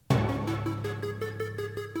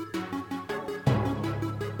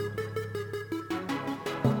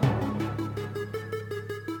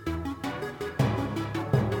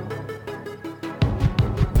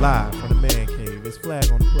live from the man cave. It's Flag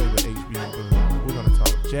on the Play with HBO Bud. We're gonna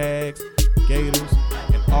talk Jags, Gators,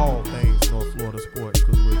 and all things North Florida sports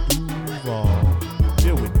because we're Duval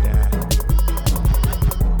till we die.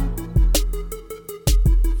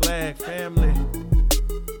 Flag family,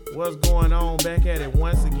 what's going on? Back at it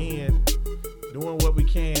once again, doing what we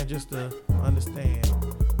can just to understand.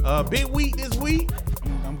 Big week this week.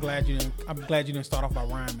 I'm glad you didn't start off by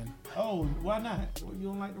rhyming. Oh, why not? You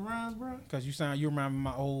don't like the rhymes, bro? Because you remind me of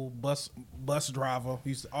my old bus driver.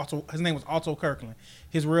 His name was Otto Kirkland.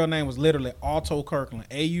 His real name was literally Otto Kirkland,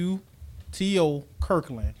 A-U-T-O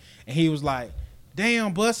Kirkland. And he was like,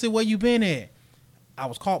 "Damn, Bussy, where you been at?" I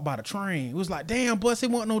was caught by the train. It was like, "Damn, Bussy,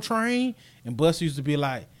 wasn't no train." And Bussy used to be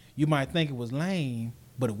like, "You might think it was lame,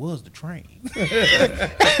 but it was the train."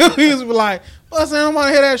 He was like, "Bussy, I don't want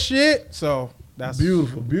to hear that shit." So that's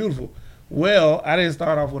beautiful, beautiful. Well, I didn't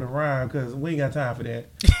start off with a rhyme because we ain't got time for that.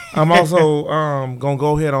 I'm also gonna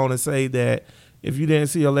go ahead on and say that if you didn't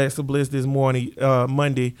see Alexa Bliss this morning,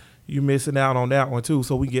 Monday, you're missing out on that one too.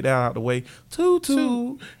 So we get that out of the way. Toot,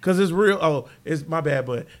 because it's real. Oh, it's my bad,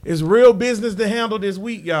 but it's real business to handle this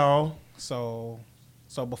week, y'all. So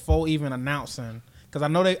before even announcing, because I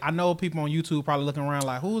know people on YouTube probably looking around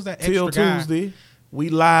like, who's that extra Till guy? Tuesday, we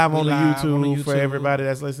live on the YouTube for everybody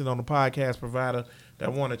that's listening on the podcast provider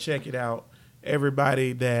that want to check it out.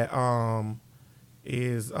 Everybody that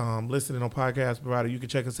is listening on podcast provider, you can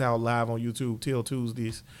check us out live on YouTube till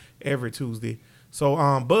Tuesdays, every Tuesday. So,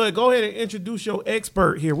 Bud, go ahead and introduce your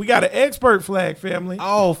expert here. We got an expert, Flag family.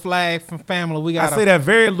 Oh, Flag family. We got. I say that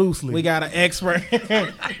very loosely. We got an expert.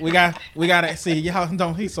 we got to see y'all.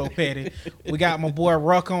 Don't he's so petty. We got my boy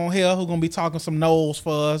Ruck on here who gonna be talking some Knowles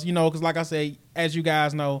for us. You know, because like I say, as you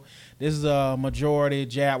guys know, this is a majority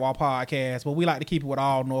Jaguar podcast, but we like to keep it with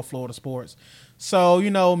all North Florida sports. So you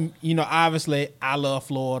know, obviously I love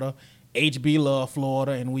Florida. HB love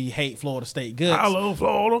Florida, and we hate Florida State guts. I love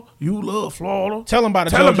Florida. You love Florida. Tell them about it.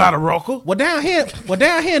 Tell them about a Rucker. Well, down here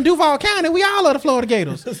in Duval County, we all love the Florida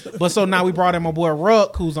Gators. But so now we brought in my boy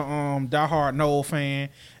Ruck, who's a diehard Noles fan,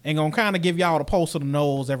 and gonna kind of give y'all the pulse of the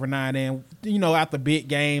Noles every now and then. You know, after big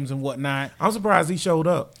games and whatnot. I'm surprised he showed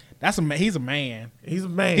up. He's a man. He's a man.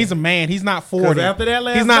 He's a man. He's not 40. After that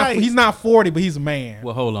last night, he's not 40, but he's a man.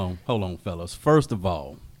 Well, hold on, fellas. First of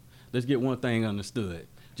all, let's get one thing understood.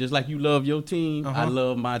 Just like you love your team, I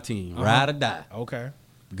love my team. Ride or die. Okay.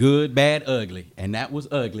 Good, bad, ugly. And that was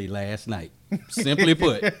ugly last night. Simply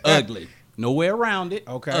put, ugly. Nowhere around it.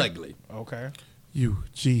 Okay. Ugly. Okay.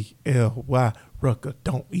 UGLY Rucker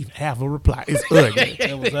don't even have a reply. It's ugly.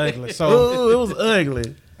 It was ugly. So it was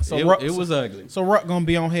ugly. So it was ugly. So Ruck gonna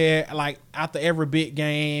be on here like after every big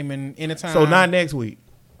game and anytime. So not next week.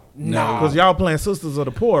 No, because y'all playing Sisters of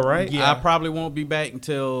the Poor, right? Yeah. I probably won't be back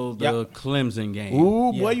until the Clemson game.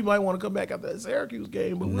 Ooh, boy, you might want to come back after that Syracuse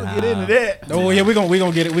game, but we'll get into that. Oh yeah, we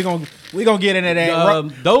gonna get it. We gonna get into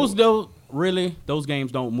that. Those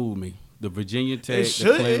games don't move me. The Virginia Tech, the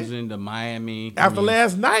Clemson, the Miami. After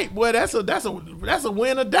last night, boy, that's a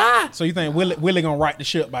win or die. So you think Willie gonna right the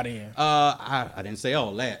ship by the end? I didn't say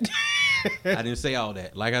all that. I didn't say all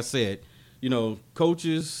that. Like I said,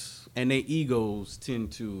 coaches and their egos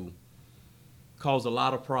tend to cause a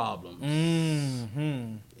lot of problems.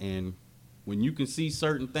 Mm-hmm. And when you can see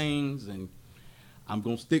certain things, and I'm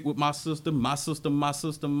going to stick with my system,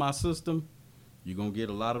 you're going to get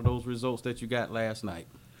a lot of those results that you got last night.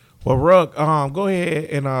 Well, Ruck, go ahead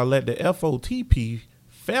and let the FOTP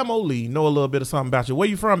family know a little bit of something about you. Where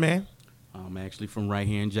you from, man? I'm actually from right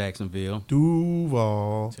here in Jacksonville.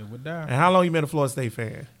 Duval. Till we die. And how long you been a Florida State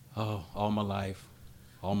fan? Oh, all my life.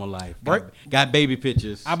 Got baby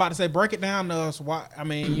pictures. I about to say, break it down to us. Why? I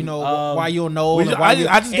mean, why you a Knowles? I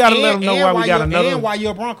just gotta let them know why we got another. And why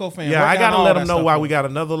you're a Bronco fan. Yeah, I gotta let them know why we got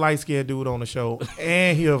another light skinned dude on the show,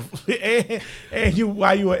 and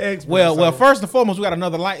why you an expert. Well, first and foremost, we got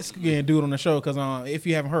another light skinned dude on the show because if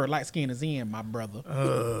you haven't heard, light skin is in, my brother.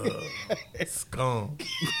 Scum.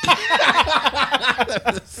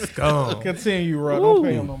 Continue, Ruck. Don't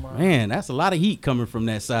pay him no mind. Man, that's a lot of heat coming from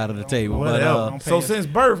that side of the table. But so since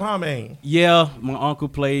birth, huh, man? Yeah, my uncle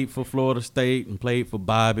played for Florida State and played for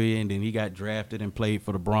Bobby, and then he got drafted and played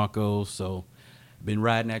for the Broncos. So, been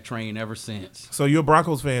riding that train ever since. So you're a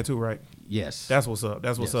Broncos fan too, right? Yes. That's what's up.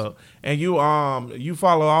 And you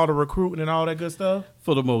follow all the recruiting and all that good stuff?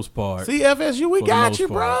 For the most part. See, FSU, we got you,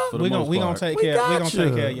 bro. We gonna take care of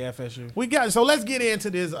you, FSU. We got you. So let's get into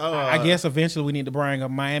this. I guess eventually we need to bring a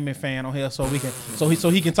Miami fan on here so he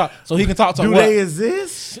can talk to. Do they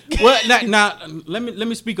exist? Well, now let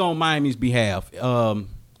me speak on Miami's behalf. That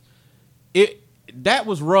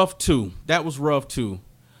was rough too.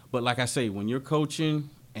 But like I say, when you're coaching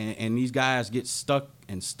and these guys get stuck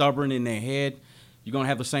and stubborn in their head, you're going to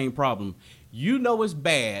have the same problem. You know it's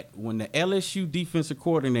bad when the LSU defensive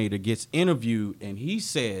coordinator gets interviewed and he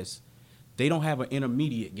says they don't have an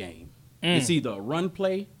intermediate game. It's either a run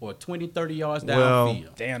play or 20, 30 yards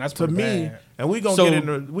downfield. Damn, that's to pretty me, bad. and we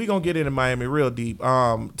gonna get into Miami real deep.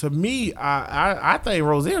 To me, I think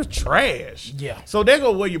Rozier's trash. Yeah. So there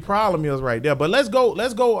go where your problem is right there. But let's go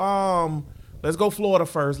Florida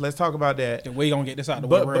first. Let's talk about that. Then we gonna get this out the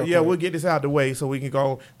way. But yeah, we'll get this out the way so we can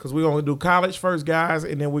go, because we're gonna do college first, guys,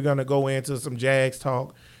 and then we're gonna go into some Jags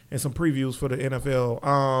talk and some previews for the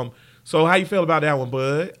NFL. So how you feel about that one,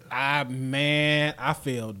 Bud? I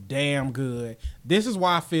feel damn good. This is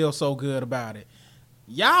why I feel so good about it.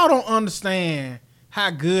 Y'all don't understand how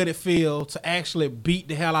good it feels to actually beat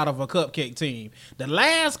the hell out of a cupcake team. The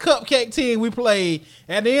last cupcake team we played,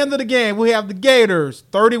 at the end of the game, we have the Gators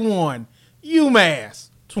 31, UMass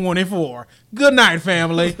 24. Good night,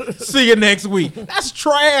 family. See you next week. That's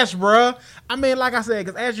trash, bruh. I mean, like I said,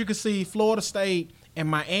 because as you can see, Florida State and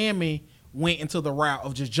Miami went into the route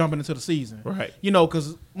of just jumping into the season. Right. You know,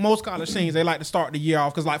 because most college teams, they like to start the year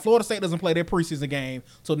off. Because, like, Florida State doesn't play their preseason game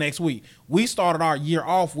till next week. We started our year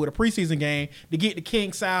off with a preseason game to get the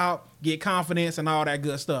kinks out, get confidence, and all that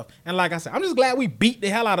good stuff. And like I said, I'm just glad we beat the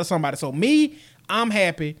hell out of somebody. So, me, I'm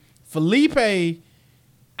happy. Felipe,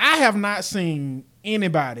 I have not seen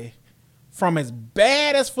anybody from as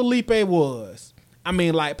bad as Felipe was. I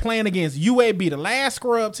mean, like, playing against UAB, the last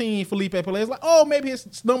scrub team Felipe played. It's like, oh, maybe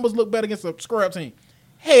his numbers look better against a scrub team.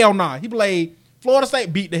 Hell no. He played Florida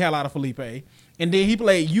State, beat the hell out of Felipe. And then he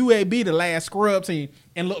played UAB, the last scrub team,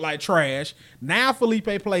 and looked like trash. Now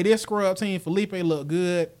Felipe played this scrub team. Felipe looked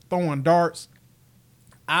good, throwing darts.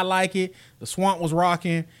 I like it. The swamp was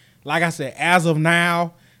rocking. Like I said, as of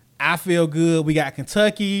now, I feel good. We got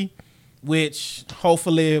Kentucky, which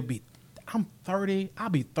hopefully will be. I'm 30. I'll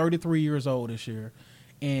be 33 years old this year,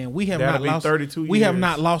 and we have That'll not lost. 32 we have years.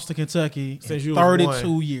 not lost to Kentucky Since in you was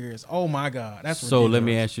 32 one. years. Oh my God, that's So ridiculous. let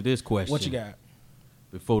me ask you this question. What you got?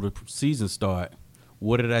 Before the season start,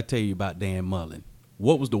 what did I tell you about Dan Mullen?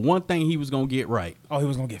 What was the one thing he was going to get right? Oh, he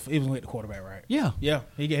was gonna get the quarterback right. Yeah. Yeah,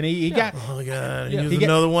 he got. Oh my God, Yeah, he's he got-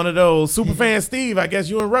 another one of those Superfan Steve. I guess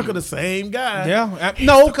you and Rucker the same guy. Yeah,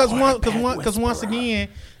 no, because once again,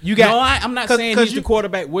 you got. No, I'm not 'cause- saying 'cause he's the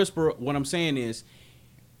quarterback whisperer. What I'm saying is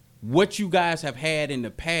what you guys have had in the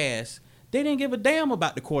past, they didn't give a damn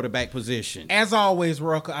about the quarterback position. As always,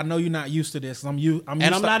 Rucker, I know you're not used to this. I'm used I'm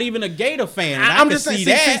to, not even a Gator fan. And I'm I just can see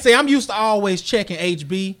saying, that. see, I'm used to always checking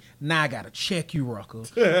HB. Now I gotta check you, Rucker.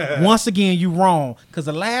 Once again, you wrong. Because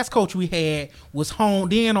the last coach we had was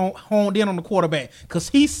honed in on the quarterback. Because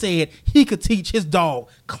he said he could teach his dog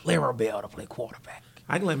Clarabelle to play quarterback.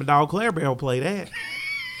 I can let my dog Clarabelle play that.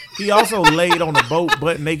 He also laid on a boat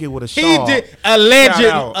butt naked with a shawl. He did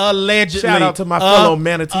allegedly. Shout out to my fellow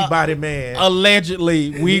manatee body man.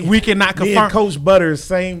 Allegedly, we cannot Me confirm. and Coach Butters,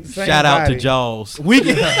 same Shout out body. to Jaws. We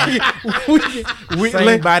can,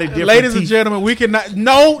 Same body, different ladies and teeth. gentlemen, we cannot.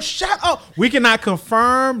 No, shut up. We cannot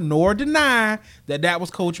confirm nor deny that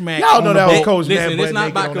was Coach Mack. Y'all know on that the was boat. Coach Mack. Listen, butt it's not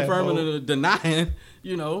naked about on that confirming boat. or denying.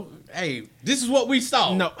 You know, hey, this is what we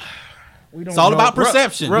saw. No, we don't. It's all know. about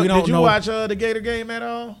perception. Ruck, We don't did you know. watch the Gator game at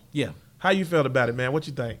all? Yeah, How you felt about it, man? What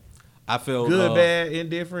you think? I feel Good, bad,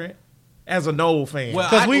 indifferent? As a Noel fan. Well,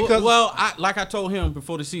 like I told him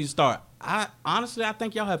before the season start, I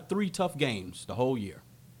think y'all have 3 tough games the whole year.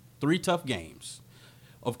 3 tough games.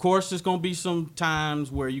 Of course, there's going to be some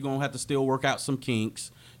times where you're going to have to still work out some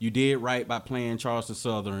kinks. You did right by playing Charleston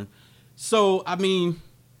Southern. So, I mean,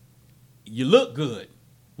 you look good,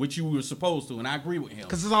 which you were supposed to, and I agree with him.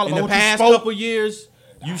 'Cause it's all in about the what you past spoke. couple years,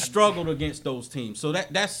 you struggled against those teams. So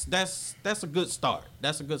that's a good start.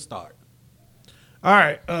 That's a good start. All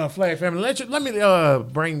right, Flag family. Let me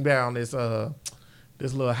bring down this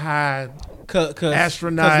little high Cause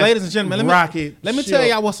astronaut, ladies and gentlemen, rocket. let me ship. tell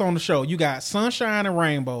y'all what's on the show. You got Sunshine and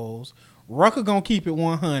Rainbows. Rucker gonna keep it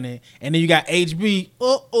 100, and then you got HB.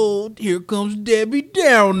 Here comes Debbie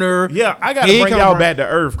Downer. Yeah, I got to Here bring come y'all Ra- back to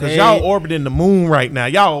Earth because Hey. y'all orbiting the moon right now.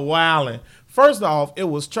 Y'all wilding. First off, it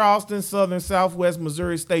was Charleston Southern, Southwest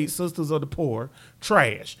Missouri State, Sisters of the Poor.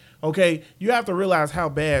 Trash. Okay? You have to realize how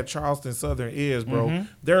bad Charleston Southern is, bro. Mm-hmm.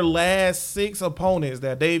 Their last 6 opponents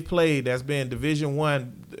that they've played that's been Division I,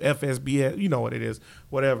 FSBS, you know what it is,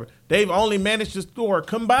 whatever. They've only managed to score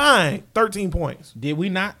combined 13 points. Did we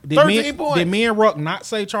not? 13 points. Did me and Ruck not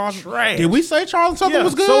say Charleston? Trash. Did we say Charleston Southern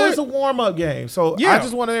was good? So it's a warm-up game. So Yeah. I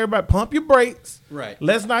just want everybody pump your brakes. Right.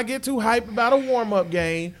 Let's not get too hyped about a warm-up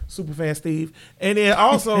game, Superfan Steve. And then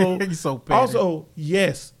also, He's so petty.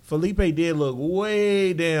 Yes, Felipe did look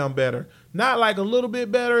way damn better. Not like a little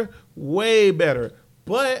bit better, way better.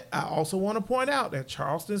 But I also want to point out that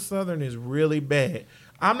Charleston Southern is really bad.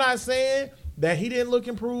 I'm not saying that he didn't look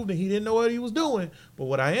improved and he didn't know what he was doing. But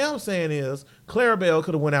what I am saying is Clarabelle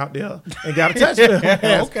could have went out there and got a touchdown.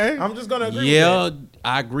 Okay. I'm just going to agree with that.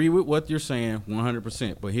 I agree with what you're saying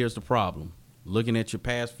 100%. But here's the problem. Looking at your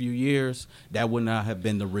past few years, that would not have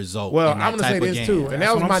been the result. Well, in that I'm going to say type of this game. too, and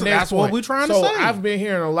that was my next That's point. what we're trying to so say. I've been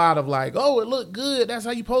hearing a lot of like, oh, it looked good. That's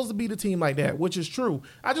how you're supposed to beat a team like that, which is true.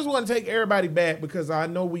 I just want to take everybody back because I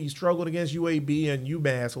know we struggled against UAB and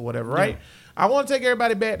UMass or whatever, right? Yeah. I want to take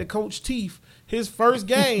everybody back to Coach Teeth. His first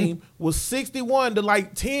game was 61 to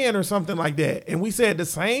like 10 or something like that, and we said the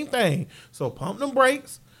same thing. So pump them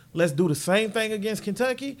brakes. Let's do the same thing against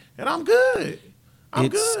Kentucky, and I'm good.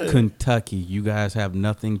 It's good. Kentucky. You guys have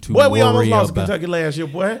nothing to boy, worry we almost about. lost Kentucky last year,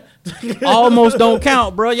 boy. Almost don't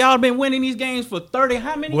count, bro. Y'all been winning these games for 30.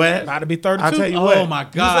 How many? What? About to be 32. I tell you Oh, what. my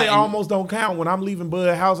God. You say almost don't count when I'm leaving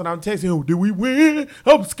Bud house and I'm texting him, did we win?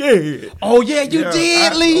 I'm scared. Oh yeah, you Yeah,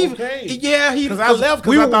 did leave. okay. Yeah, Because I left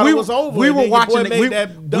because I thought it was over. We and were then your boy watching. made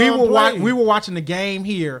that dumb play. We were watching the game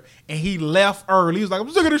here, and he left early. He was like, "I'm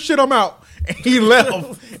sick of this shit. I'm out," and he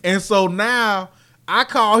left. And so now I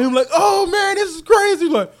call him like, "Oh man, this is crazy!"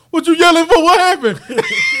 Like, what you yelling for? What happened?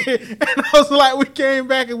 And I was like, "We came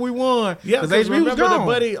back and we won." Yeah, because HB was remember the gone.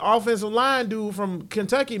 buddy offensive line dude from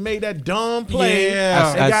Kentucky made that dumb play.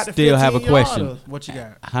 Yeah. and I got the still have a 15 question. yarder. What you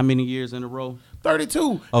got? How many years in a row?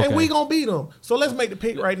 32. Okay. And we going to beat them. So let's make the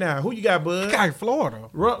pick right now. Who you got, Bud? Got Florida.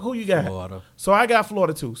 Who you got? Florida. So I got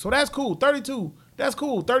Florida too. So that's cool. 32. That's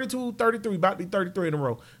cool. 32, 33. About to be 33 in a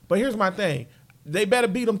row. But here's my thing. They better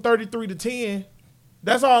beat them 33 to 10.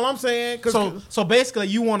 That's all I'm saying. So basically,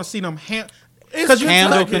 you want to see them Because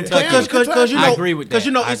Handle Kentucky. Because you know, I agree with that. Because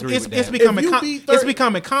you know, I agree it's with that. becoming If you beat it's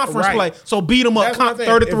becoming conference Right. play. So beat them up That's my thing.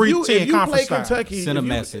 33-10 if you conference play style. Kentucky, Send a if you-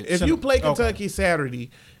 message. If you play Kentucky Saturday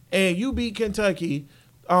and you beat Kentucky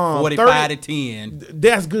 45 to 10.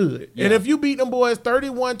 that's good. Yeah. And if you beat them boys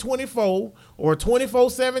 31-24 or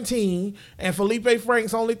 24-17 and Felipe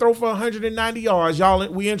Franks only throw for 190 yards,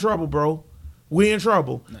 we in trouble, bro. We in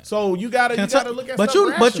trouble. So you gotta look at but stuff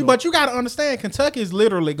rational. you gotta understand, Kentucky is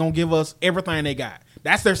literally gonna give us everything they got.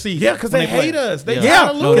 That's their season. Yeah, because they hate play. us. They Yeah.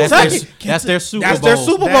 gotta No, lose. that's their Super Bowl. That's their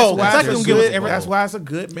Super That's Bowl. why Kentucky it's gonna a give us good- everything. That's why it's a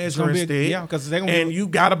good measuring be- stick. yeah, 'cause they gonna and you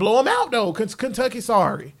got to blow them out though. Kentucky,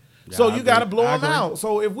 sorry. So I you got to agree. blow I them agree. out.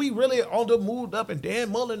 So if we really on the moved up and Dan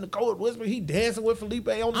Mullen, the coach whisper, he dancing with Felipe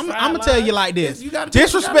on the I'm sideline. gonna tell you like this. You got to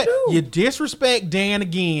disrespect. You disrespect Dan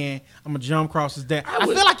again. I'm gonna jump across his dad. I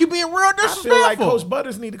would- feel like you being real I disrespectful. feel like Coach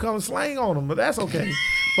Butters need to come and slang on him, but that's okay.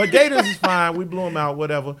 But Gators is fine. We blew them out,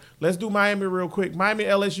 whatever. Let's do Miami real quick. Miami,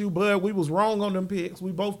 LSU, Bud. We was wrong on them picks.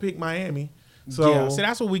 We both picked Miami. So yeah, see,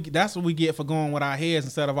 that's what we get for going with our heads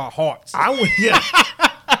instead of our hearts. I went, yeah.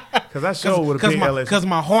 Because I sure would have picked LSU. Because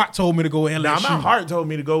my heart told me to go LSU. Now, my heart told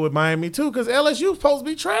me to go with Miami, too, because LSU's supposed to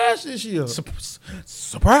be trash this year.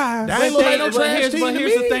 Surprise. That ain't look like no But trash here's, team but to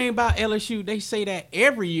here's me. the thing about LSU. They say that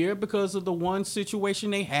every year because of the one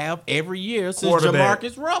situation they have every year since Quarterback.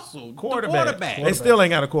 Jamarcus Russell, the Quarterback. quarterback. They still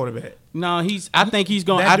ain't got a quarterback. No, I think he's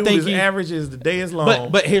going. That I dude think is he. average as the day is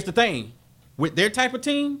long. But here's the thing. With their type of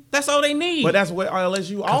team, that's all they need. But that's what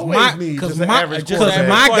LSU always my- needs. cause Just an my- average just quarterback.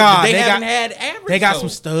 my God, they they haven't got- had average. They got though. some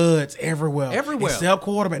studs everywhere. Everywhere. Except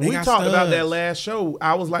quarterback. They We got talked about studs. that last show.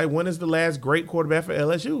 I was like, when is the last great quarterback for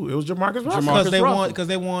LSU? It was Jamarcus Russell. Because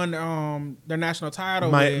they won their national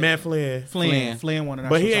title. with Matt Flynn. Flynn won the national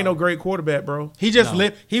But he ain't no title. great quarterback, bro. He just No.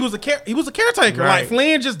 lived. He was a caretaker. Right. Like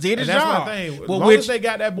Flynn just did his And that's job. my thing. As Well, long as they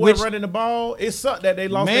got that boy running the ball, it sucked that they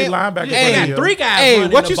lost their linebacker. yeah, they for the got year. 3 guys Hey,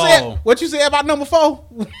 running what the you ball. said? What you said about number 4?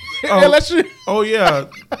 LSU. Oh yeah,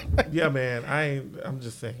 yeah, man. I'm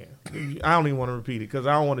just saying. I don't even want to repeat it because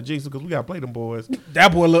I don't want to jinx it because we gotta play them boys.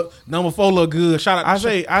 That boy look number 4 look good. Shout out.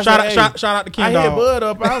 Shout out to Ken I hit Dog. Bud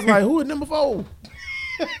up. I was like, who is number 4?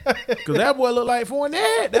 Because that boy look like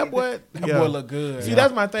Fournette. That boy look good. See,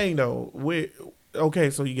 that's my thing though. Okay,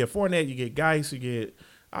 so you get Fournette, you get Geis, you get.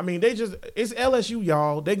 I mean, it's LSU,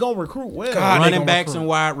 y'all. They gonna recruit well. God, they Running gonna backs recruit. and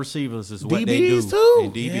wide receivers is what they DBs do. too.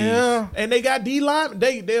 And DBs. Yeah. And they got D line.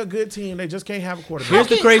 They're a good team. They just can't have a quarterback. Here's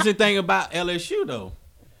the crazy thing about LSU though.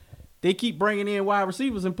 They keep bringing in wide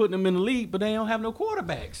receivers and putting them in the league, but they don't have no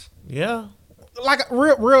quarterbacks. Yeah. Like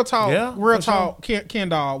real talk. Yeah, real for talk. Ken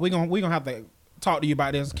Dog. We gonna have to talk to you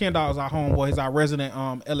about this. Ken Dog is our homeboy. He's our resident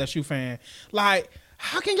LSU fan. Like,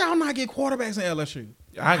 how can y'all not get quarterbacks in LSU?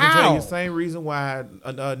 I can tell How? you the same reason why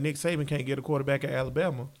Nick Saban can't get a quarterback at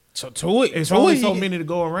Alabama. It's To only it. so many to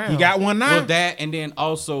go around. You got one now. Well, that and then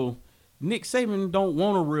also Nick Saban don't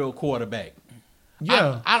want a real quarterback.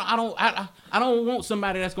 Yeah. I don't want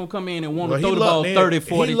somebody that's gonna come in and want to Well, throw he the ball lucked 30,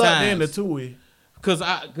 40 he lucked times. into Tui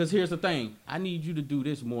Because here's the thing. I need you to do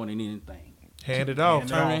this more than anything. Hand it off.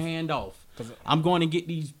 Turn the hand off. I'm going to get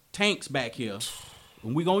these tanks back here,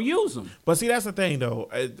 and we're going to use them. But see, that's the thing, though.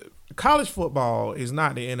 College football is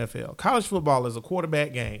not the NFL. College football is a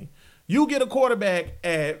quarterback game. You get a quarterback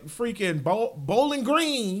at freaking Bowling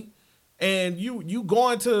Green, and you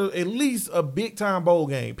going to at least a big-time bowl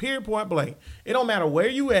game, period, point blank. It don't matter where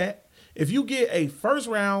you at. If you get a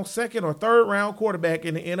first-round, second, or third-round quarterback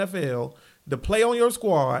in the NFL to play on your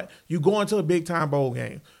squad, you go into a big-time bowl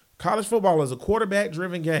game. College football is a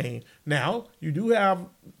quarterback-driven game. Now, you do have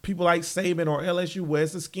people like Saban or LSU where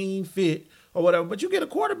it's a scheme fit or whatever, but you get a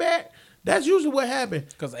quarterback, that's usually what happened.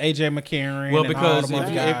 Because A.J. McCarron. Well, and all because them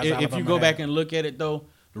other guys if you Alabama go back had. and look at it, though,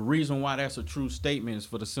 the reason why that's a true statement is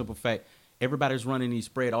for the simple fact everybody's running these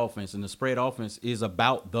spread offense, and the spread offense is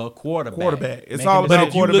about the quarterback. It's all about But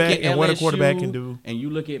if you look quarterback at and what a LSU quarterback can do. and you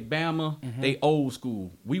look at Bama, they old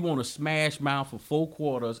school. We want to smash mouth for 4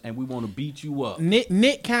 quarters, and we want to beat you up.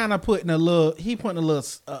 Nick kind of putting a little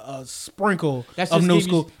sprinkle That's of just new give you-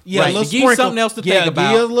 school. right, a little to give you something else to think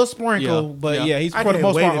about. Give a little sprinkle, Yeah, but yeah. he's I for the can't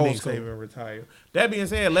most wait part to old Nick school. Saban retire. That being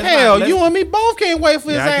said, Hell, you and me both can't wait for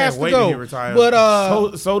his I ass can't to wait go. to he retire.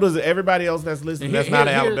 But so does everybody else that's listening. And That's not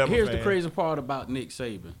an Alabama here's fan. the crazy part about Nick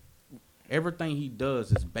Saban. Everything he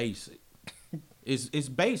does is basic. It's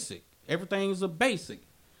basic. Everything is a basic.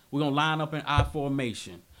 We're going to line up in I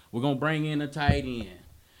formation. We're going to bring in a tight end.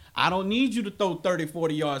 I don't need you to throw 30,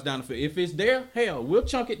 40 yards down the field. If it's there, hell, we'll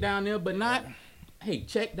chunk it down there, but not, hey,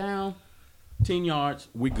 check down, 10 yards,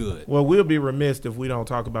 we good. Well, we'll be remiss if we don't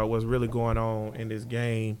talk about what's really going on in this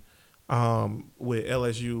game with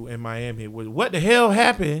LSU and Miami. What the hell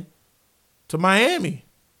happened to Miami?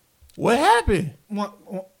 What happened?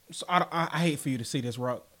 So I hate for you to see this,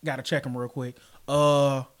 Rock. Got to check him real quick.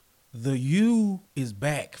 The U is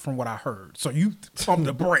back from what I heard. So you pump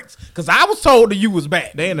the brakes. Because I was told the U was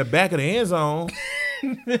back. They in the back of the end zone.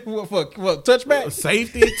 what, touchback?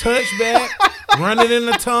 Safety, touchback, running in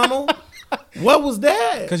the tunnel. What was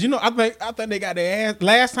that? Because, I think they got their ass.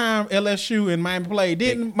 Last time LSU and Miami played,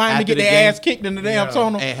 didn't Miami after get the their game, ass kicked in the damn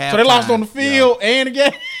tunnel? at So they lost halftime, on the field and the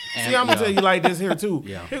game. See, I'm going to tell you like this here, too.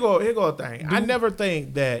 Yeah. Here go a thing. I never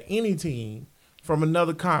think that any team from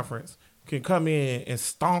another conference can come in and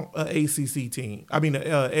stomp an ACC team. I mean,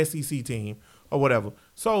 a SEC team or whatever.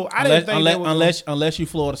 So I didn't think unless you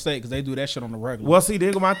Florida State, because they do that shit on the regular. Well, see,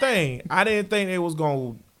 there go my thing. I didn't think they was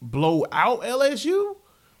going to blow out LSU,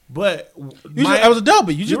 but that was a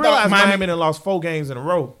W. You just realize thought Miami done lost 4 games in a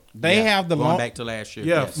row. They have the going back to last year.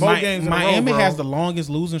 Yeah, yes. 4 games in a row, Miami bro. has the longest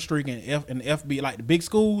losing streak in the FB. Like the big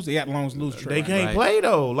schools, they got the longest losing streak. They can't Right. play,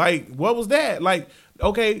 though. Like, what was that? Like,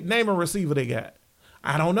 okay, name a receiver they got.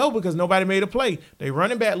 I don't know because nobody made a play. They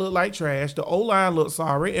running back looked like trash. The O-line looked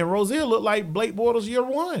sorry. And Rozier looked like Blake Bortles year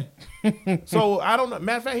 1. So, I don't know.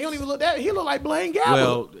 Matter of fact, he don't even look that. He looked like Blaine Gabbert.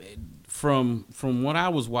 Well, from what I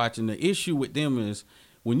was watching, the issue with them is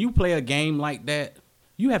when you play a game like that,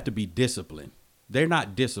 you have to be disciplined. They're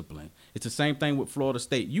not disciplined. It's the same thing with Florida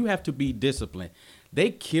State. You have to be disciplined. They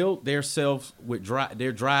killed themselves with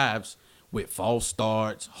their drives with false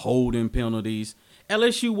starts, holding penalties.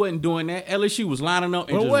 LSU wasn't doing that. LSU was lining up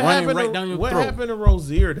and just running right down your throat. What happened to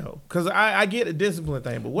Rozier, though? Because I get the discipline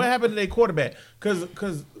thing, but what happened to their quarterback?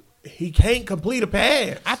 Because he can't complete a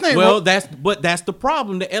pass. I think. That's the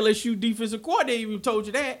problem. The LSU defensive coordinator even told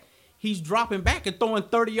you that. He's dropping back and throwing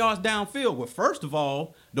 30 yards downfield. Well, first of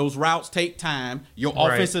all, those routes take time. Your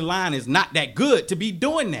offensive line is not that good to be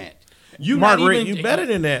doing that. You better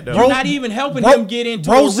than that, though. You're not even helping him get into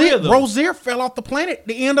a rhythm. Rozier fell off the planet at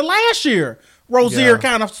the end of last year. Rozier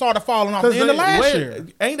kind of started falling off the end of last year.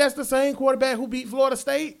 Ain't that the same quarterback who beat Florida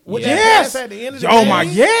State? With Yes. that pass at the end of the Oh game? my,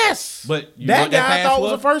 yes. But you know That what that guy I pass thought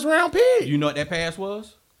was a first-round pick. You know what that pass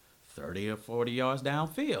was? 30 or 40 yards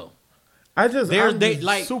downfield. I'm they- just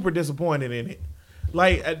like- super disappointed in it.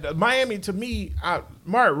 Like Miami, to me,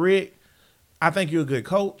 Mark Richt, I think you're a good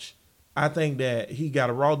coach. I think that he got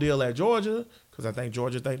a raw deal at Georgia because I think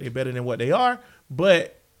Georgia think they're better than what they are.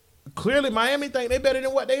 But clearly, Miami think they're better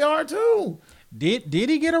than what they are too. Did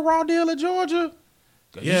he get a raw deal at Georgia?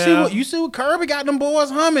 Yeah. You see what Kirby got them boys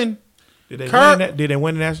humming. Did they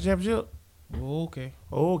win the national championship? Okay.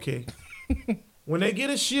 Okay. When they get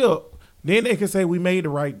a ship, then they can say we made the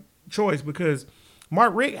right choice because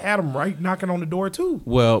Mark Richt had them right knocking on the door too.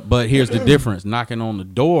 Well, but here's the difference. Knocking on the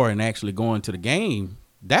door and actually going to the game,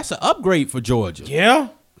 that's an upgrade for Georgia. Yeah.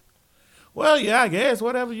 Well, yeah, I guess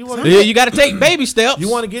whatever you want to. Yeah, you got to take baby steps. You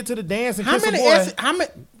want to get to the dance and How kiss a many? boy. How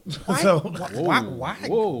many? Why? So- Why?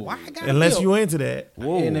 Whoa. Why I gotta Unless be you into that.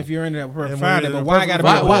 Whoa. And if you're into that, And fine. when But the why I person-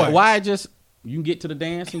 gotta be a boy? Why just You can get to the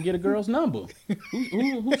dance and get a girl's number.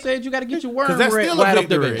 Who said you got to get your worm Because that's still right a up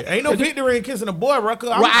there? victory. Ain't no victory in kissing a boy, Rucker.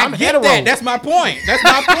 Well, I'm I get hetero. that. That's my point.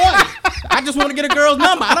 I just want to get a girl's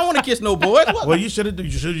number. I don't want to kiss no boys. What? Well, you should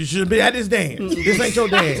be at this dance. This ain't your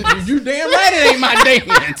dance. You damn right it ain't my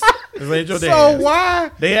dance. This ain't your So dance.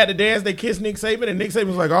 why? They had to dance. They kissed Nick Saban, and Nick Saban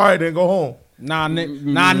was like, "All right, then go home."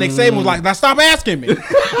 Nick Saban was like, now stop asking me.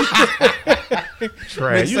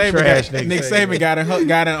 Trash. You trash, Nick Saban got a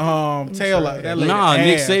tail up. That lady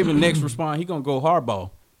Nick ass. Saban next respond. He gonna go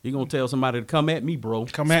hardball. He gonna tell somebody to come at me, bro.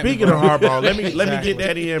 Come at me, Speaking bro. of hardball, let me get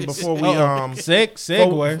that in before we segue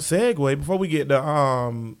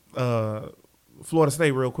the Florida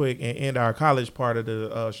State real quick and end our college part of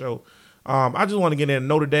the show. I just want to get in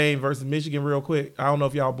Notre Dame versus Michigan real quick. I don't know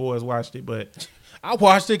if y'all boys watched it, but I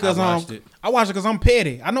watched it because I'm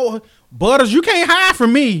petty. I know Butters, you can't hide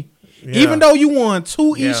from me. Yeah. Even though you won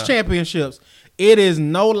 2 Yeah. East championships, it is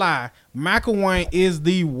no lie. McElwain is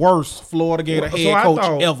the worst Florida Gator head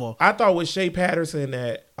coach ever. I thought with Shea Patterson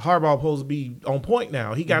that Harbaugh supposed to be on point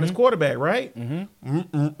now. He got his quarterback, right?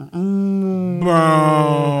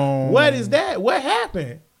 Bro. What is that? What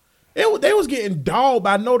happened? They was getting dogged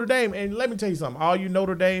by Notre Dame. And let me tell you something. All you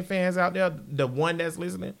Notre Dame fans out there, the one that's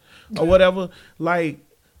listening or whatever, like,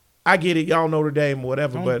 I get it, y'all Notre Dame or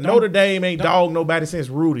whatever, but Notre Dame ain't dogged nobody since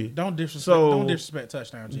Rudy. Don't disrespect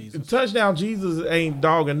Touchdown Jesus. Touchdown Jesus ain't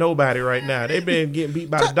dogging nobody right now. They've been getting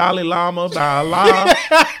beat by the Dalai Lama, by Allah.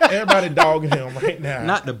 Everybody dogging him right now.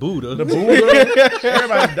 Not the Buddha. The Buddha.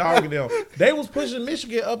 Everybody dogging them. They was pushing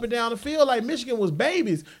Michigan up and down the field like Michigan was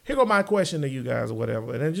babies. Here go my question to you guys or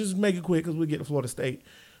whatever. And then just make it quick because we get to Florida State.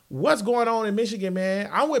 What's going on in Michigan, man?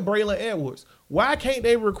 I'm with Braylon Edwards. Why can't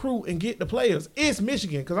they recruit and get the players? It's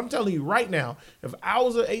Michigan. Because I'm telling you right now, if I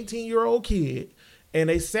was an 18-year-old kid and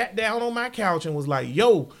they sat down on my couch and was like,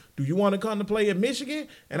 yo, do you want to come to play at Michigan?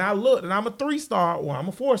 And I looked, and I'm a 3-star, or I'm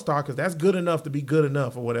a 4-star, because that's good enough to be good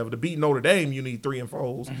enough or whatever. To beat Notre Dame, you need 3 and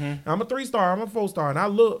 4s. I'm a 3-star, I'm a 4-star, and I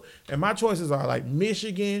look, and my choices are like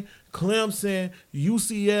Michigan, Clemson,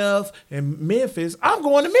 UCF, and Memphis. I'm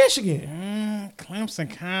going to Michigan. Clemson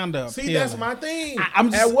kind of. See, that's my thing.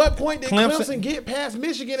 I'm just- At what point did Clemson get past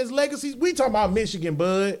Michigan as legacies? We talking about Michigan,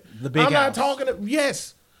 bud. The big I'm not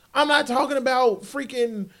house. I'm not talking about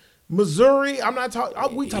freaking Missouri. I'm not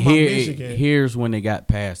talking. We talking about Michigan. Here's when they got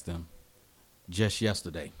past them. Just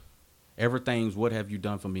yesterday. Everything's what have you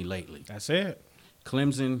done for me lately? That's it.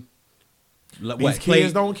 Clemson. These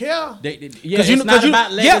kids don't care. It's not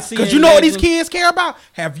about legacy. Because and you know what these legend. kids care about?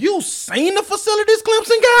 Have you seen the facilities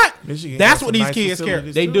Clemson got? Michigan That's got what some these nice kids care.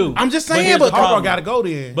 facilities, They too. do. I'm just But saying, here's but the problem. Harbaugh got to go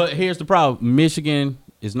then. But here's the problem. Michigan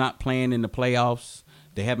is not playing in the playoffs.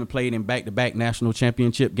 They haven't played in back-to-back national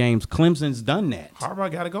championship games. Clemson's done that.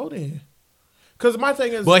 Harbaugh got to go then. Because my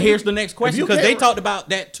thing is. But here's the next question, you because they can't- talked about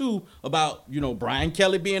that too, about Brian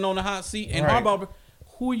Kelly being on the hot seat and Right. Harbaugh.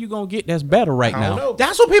 Who are you gonna get that's better right I now? don't know.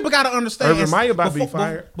 that's what people got to understand. Urban Meyer about to be Before-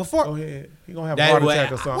 fired. Before, Go ahead. He going to have a heart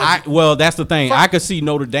attack or something. Well, that's the thing. Fir- I could see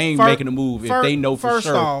Notre Dame fir- making a move if fir- they know for first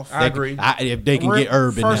sure. off- I agree. If they can get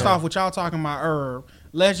Urban. First now. off, what y'all talking about Herb,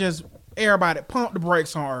 let's just everybody pump the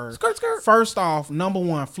brakes on Herb. Skirt, skirt. First off, number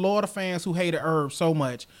one, Florida fans who hated Herb so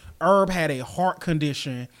much, Herb had a heart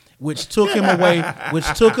condition which took him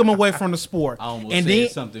away from the sport. I almost and said then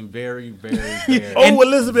something very, very, very. Oh,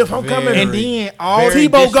 Elizabeth, I'm coming. and then all Very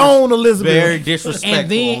Tebow gone, Elizabeth. Very disrespectful. and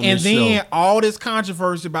then on this show. all this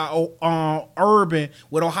controversy about Urban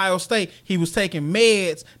with Ohio State, he was taking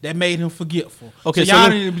meds that made him forgetful. Okay, so y'all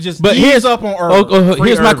let- need to just but ease here's up on Urban.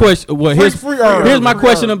 Here's my Urban. question. Well, Free Urban. here's my Free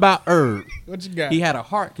question Urban. about Herb. What you got? He had a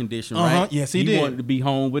heart condition, Uh-huh. right? Yes, he did. wanted to be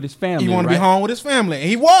home with his family. He wanted right? to be home with his family. And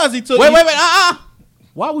he was. He took. Wait.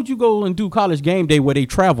 Why would you go and do college game day where they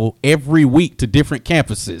travel every week to different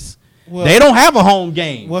campuses? Well- they don't have a home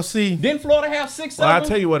game. Well, see. Didn't Florida have 6, Well, 7? I'll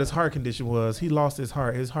tell you what his heart condition was. He lost his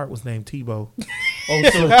heart. His heart was named Tebow.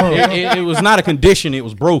 it was not a condition. It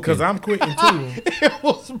was broken. Because I'm quitting too. It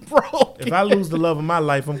was broken. If I lose the love of my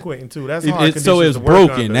life, I'm quitting too. That's hard So it's conditions to work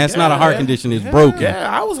broken. under. That's not a heart condition. It's broken.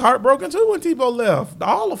 Yeah, I was heartbroken too when Tebow left.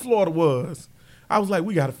 All of Florida was. I was like,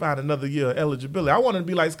 we got to find another year of eligibility. I wanted to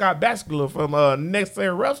be like Scott Bascular from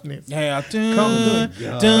Necessary Roughness. Yeah, Come back with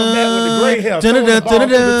the gray hair. throwing the ball to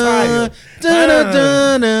the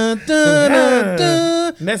tire.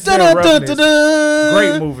 Necessary Roughness.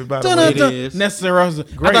 Great movie, by the way. It is. Necessary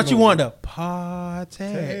Roughness. I Great thought you movie. wanted to party.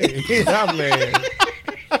 Hey, I'm mad.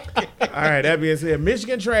 All right, that being said,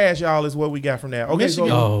 Michigan trash, y'all, is what we got from that. Okay, Michigan,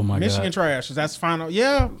 so, Oh, my Michigan God. trash. That's final.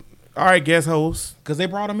 Yeah, all right, guest host, because they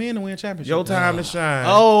brought him in to win championship. your time to shine.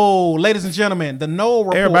 Oh, ladies and gentlemen, the Noel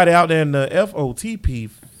report. Everybody out there in the FOTP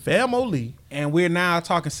family. And we're now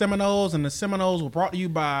talking Seminoles, and the Seminoles were brought to you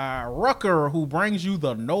by Rucker, who brings you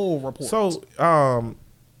the Noel Report. So,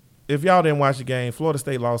 if y'all didn't watch the game, Florida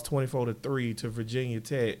State lost 24-3 to Virginia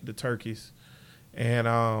Tech, the Turkeys. And,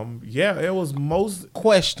 it was most...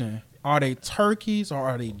 Question, are they turkeys or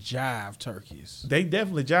are they jive turkeys? They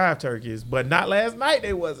definitely jive turkeys, but not last night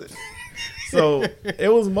they wasn't. So,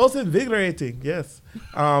 it was most invigorating, yes.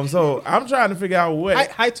 So, I'm trying to figure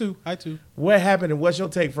out Hi, too. what happened and what's your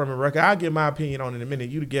take from it, Rucker. I'll give my opinion on it in a minute.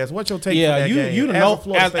 You the guest. What's your take from Yeah, that game? you know,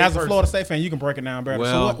 as a person? Florida State fan, you can break it down better.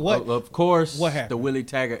 Well, So what of course, what happened? the Willie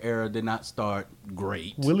Taggart era did not start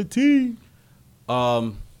great. Willie T.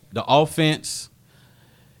 The offense,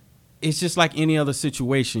 it's just like any other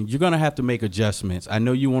situation. You're going to have to make adjustments. I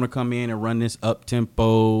know you want to come in and run this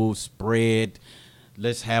up-tempo spread.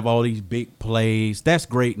 Let's have all these big plays. That's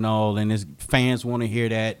great and all, and fans want to hear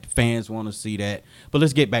that. Fans want to see that. But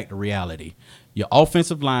let's get back to reality. Your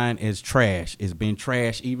offensive line is trash. It's been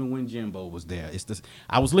trash even when Jimbo was there.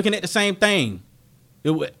 I was looking at the same thing.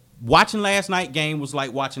 Watching last night game was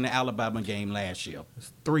like watching the Alabama game last year.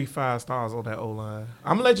 3 5-stars on that O-line.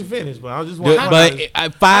 I'm going to let you finish, but I just Good, want but to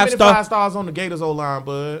how many 5 stars on the Gators O-line,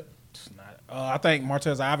 bud? I think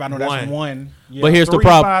Martez Ive, I know that's one. Yeah. But here's the 3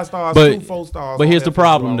 problem. 5-stars, but 2 4-stars. but on here's that the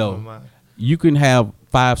problem, football though. line. You can have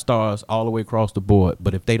 5 stars all the way across the board,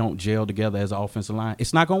 but if they don't gel together as an offensive line,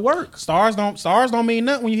 it's not going to work. Stars don't mean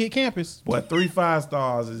nothing when you hit campus. What 3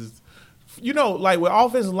 5-stars is, like with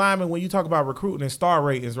offensive linemen, when you talk about recruiting and star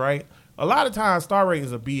ratings, right? A lot of times star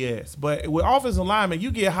ratings are BS, but with offensive linemen,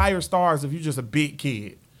 you get higher stars if you're just a big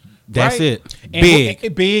kid. That's right? it.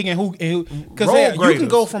 And big and who because Role you can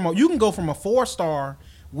go graders. from a 4-star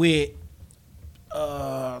with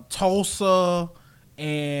Tulsa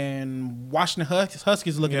and Washington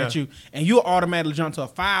Huskies looking at you, and you automatically jump to a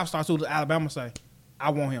 5-star to Alabama say, I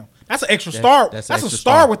want him. That's an extra star. That's a extra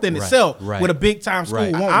star within Right, itself right. with a big time school.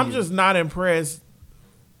 Right. wanting I'm you. just not impressed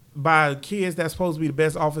by kids that's supposed to be the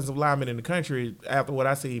best offensive lineman in the country after what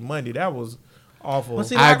I see Monday. That was awful. Well,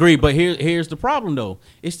 see, I agree, but here's the problem though.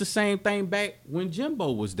 It's the same thing back when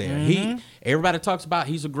Jimbo was there. Mm-hmm. Everybody talks about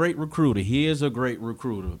he's a great recruiter. He is a great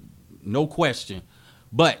recruiter, no question.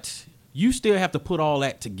 But you still have to put all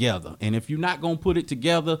that together. And if you're not gonna put it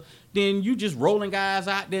together, then you just rolling guys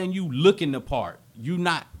out there and you looking the part. You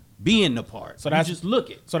not being the part. So you just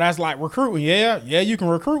look it. So that's like recruiting. Yeah, you can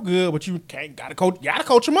recruit good, but you gotta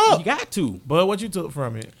coach them up. You got to. But what you took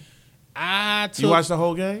from it? You watched the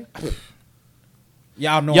whole game?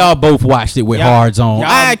 Y'all know. Y'all both watched it with hards on. All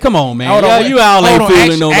right, come on, man. Hold on, You all ain't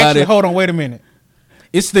fooling nobody. Actually, hold on, wait a minute.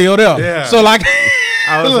 It's still there. Yeah. So like,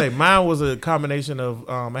 I would say mine was a combination of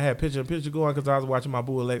I had picture going because I was watching my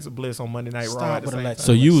boo Alexa Bliss on Monday Night Raw at the same time.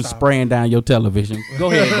 So you was spraying down your television.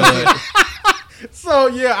 Go ahead, bud. So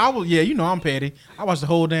yeah, I was. Yeah, you know I'm petty. I watched the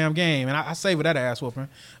whole damn game, and I savored that ass whooping.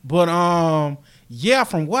 But yeah,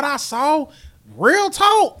 from what I saw, real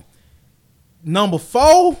talk, number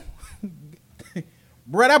 4,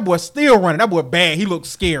 bro, that boy still running. That boy bad. He looks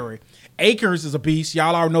scary. Akers is a beast.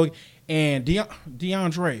 Y'all already know. And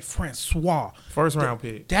DeAndre Francois, First round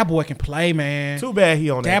pick. that boy can play, man. Too bad he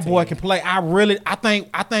on that That boy team. can play.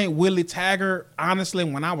 I think Willie Taggart. Honestly,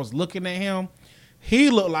 when I was looking at him, he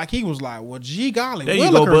looked like he was like, well, gee golly, There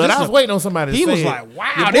you go, Willikers, bud. I was waiting on somebody to He say was it. like,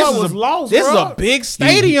 wow, Your this boy is was lost, this is bro. a big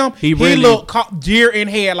stadium. He really- looked deer in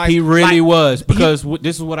head like He really like, was, because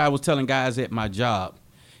this is what I was telling guys at my job.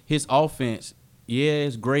 His offense,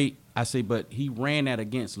 it's great. I say, but he ran that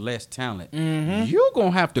against less talent. Mm-hmm. You're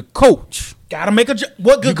gonna have to coach. Gotta make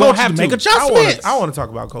what good coach have to make adjustments. I want to talk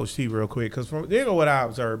about Coach T real quick because from what I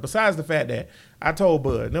observed, besides the fact that I told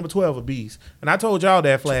Bud, number 12 a beast, and I told y'all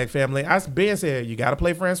that Flag family, Ben said you got to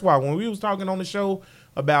play Francois. When we was talking on the show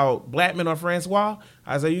about Blackman or Francois,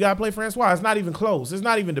 I said you got to play Francois. It's not even close. It's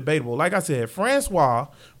not even debatable. Like I said, Francois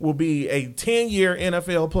will be a 10-year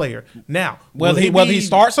NFL player. Now, Whether he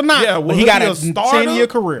starts or not, yeah, but he got a 10-year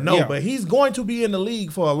career. No, Yeah. but he's going to be in the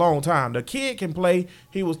league for a long time. The kid can play.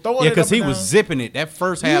 He was throwing Yeah, it because up and he was down. zipping it that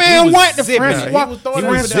first half. Man, he was what the zipping it. Francois? He was throwing He it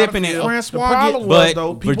was up and down zipping the it. field. Francois The problem get- was, But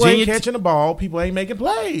though, people Virginia ain't catching the ball. People ain't making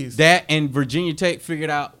plays. That and Virginia Tech figured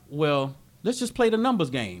out, well, let's just play the numbers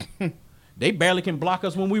game. They barely can block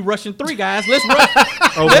us when we rushing 3 guys. Let's rush.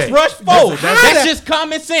 Let's rush 4. That's just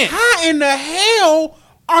common sense. How in the hell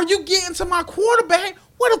are you getting to my quarterback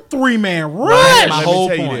with a 3-man rush? Right. Let My me whole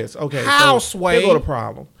tell you point. this. Okay, How, so Sway? here go the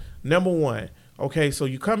problem. Number 1. Okay, so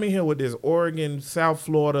you come in here with this Oregon, South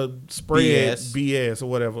Florida spread BS or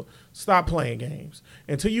whatever. Stop playing games.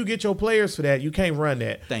 Until you get your players for that, you can't run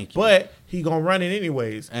that. Thank you. But he going to run it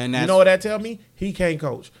anyways. And you know what that tell me? He can't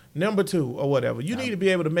coach. Number 2 or whatever. You need to be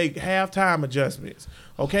able to make halftime adjustments.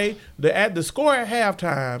 Okay? The score at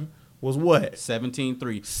halftime was what? 17-3.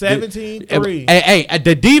 17-3. Hey,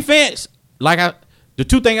 the defense, the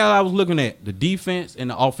two things I was looking at, the defense and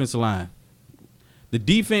the offensive line. The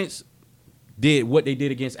defense did what they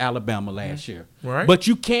did against Alabama last year. Right. But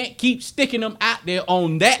you can't keep sticking them out there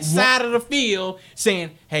on that side of the field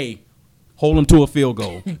saying, hey, hold them to a field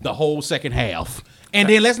goal the whole second half. And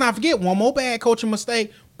then let's not forget one more bad coaching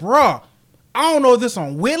mistake. Bruh, I don't know if this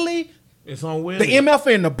on Willie. It's on Willie. The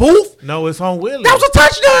MF in the booth. No, it's on Willie. That was a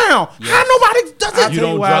touchdown. Yes. How nobody doesn't? You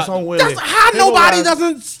don't why it's on Willie. How nobody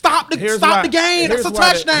doesn't stop the game. That's a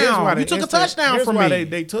touchdown. You took a touchdown from me.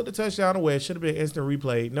 They took the touchdown away. It should have been instant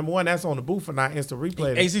replay. Number 1, that's on the booth for not instant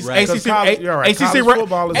replay. ACC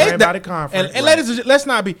football is everybody conference. And ladies and gentlemen, let's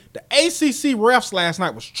not be. The ACC refs last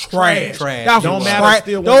night was trash. Trash. Don't matter.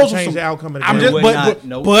 Still want to change the outcome of the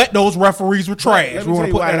game. But those referees were trash. Let me tell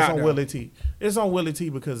you why it's on Willie T. It's on Willie T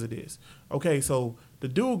because of this. Okay, so the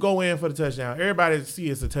dude go in for the touchdown. Everybody see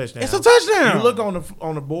it's a touchdown. It's a touchdown. You look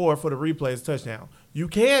on the board for the replay, it's a touchdown. You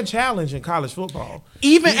can challenge in college football.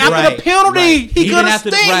 Even after the penalty, he could have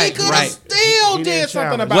still did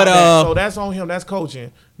something about that. So that's on him. That's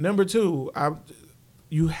coaching. Number 2,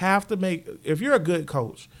 you have to make, if you're a good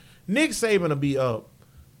coach, Nick Saban will be up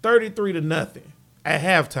 33-0 at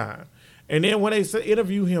halftime. And then when they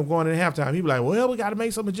interview him going into halftime, he be like, well, we got to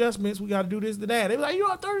make some adjustments. We got to do this to that. They be like, you're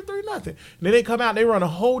up 33-0. And then they come out, they run a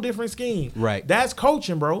whole different scheme. Right. That's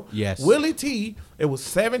coaching, bro. Yes. Willie T, it was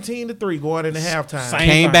 17-3 going into halftime.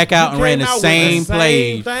 Came back out and ran the same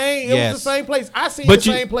play. It was the same place. I seen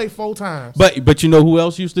same play 4 times. But you know who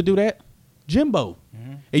else used to do that? Jimbo.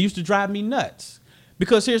 Mm-hmm. It used to drive me nuts.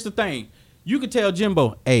 Because here's the thing. You could tell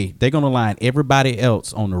Jimbo, hey, they're going to line everybody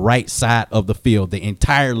else on the right side of the field. The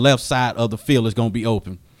entire left side of the field is going to be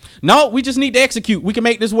open. No, we just need to execute. We can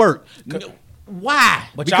make this work. Why?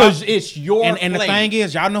 Because it's your and the thing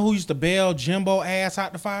is, y'all know who used to bail Jimbo ass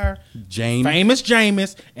out the fire? James. Famous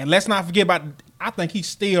Jameis. And let's not forget about, I think he's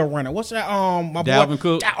still running. What's that? My Dalvin boy?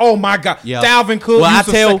 Cook. Oh, my God. Yep. Dalvin Cook. Well, I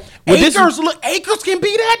tell Akers can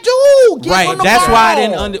be that dude. Give him the that's ball. why I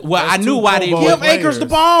didn't I knew why they give Akers the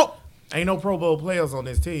ball. Ain't no Pro Bowl players on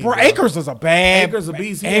this team. Bro, Akers is a bad. Akers a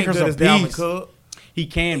beast. He ain't good as Dalvin Cook. He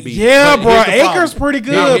can be. Yeah, bro. Akers pretty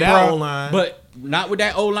good, bro. But not with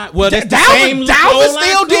that O-line. Well, that's the same. Dalvin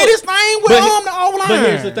still did his thing with the O-line. But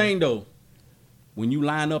here's the thing, though. When you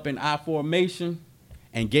line up in I formation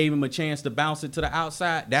and gave him a chance to bounce it to the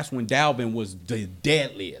outside, that's when Dalvin was the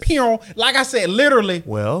deadliest. Like I said, literally.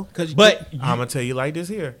 Well, but I'm going to tell you like this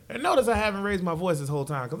here. And notice I haven't raised my voice this whole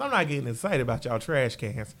time because I'm not getting excited about y'all trash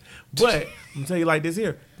cans. But I'm going to tell you like this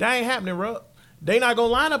here. That ain't happening, bro. They not going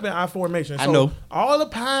to line up in I formation. So I know. All the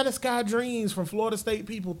pie in the sky dreams from Florida State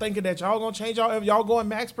people thinking that y'all going to change y'all going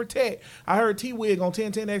max protect. I heard T-Wig on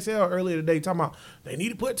 1010XL earlier today talking about they need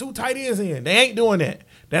to put 2 tight ends in. They ain't doing that.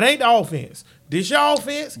 That ain't the offense. This your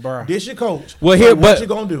offense. Bruh. This your coach. Well, what you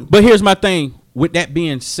going to do? But here's my thing. With that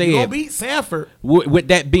being said. You going to beat Sanford. With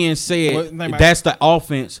that being said, that's the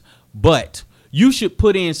offense. But you should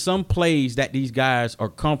put in some plays that these guys are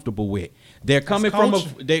comfortable with. They're coming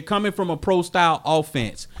from a pro style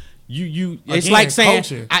offense. It's again, like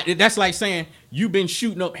saying that's like saying you've been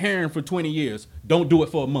shooting up heron for 20 years. Don't do it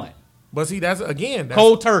for a month. But see, that's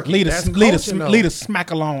cold turkey. Lead a smack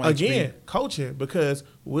along. Again, coaching because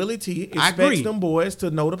Willie T expects them boys to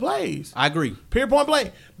know the plays. I agree. Period, point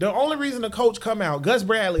blank. The only reason the coach come out, Gus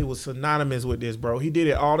Bradley was synonymous with this, bro. He did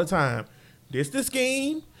it all the time. This the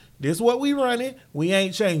scheme. This what we running. We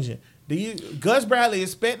ain't changing. Gus Bradley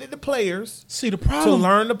expected the players to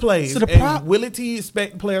learn the plays. And Willie T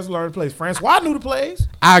expected players to learn the plays. Francois knew the plays.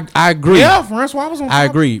 I agree. Yeah, Francois was on top. I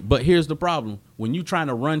agree. But here's the problem. When you're trying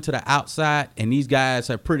to run to the outside and these guys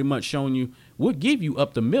have pretty much shown you, we'll give you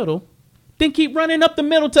up the middle, then keep running up the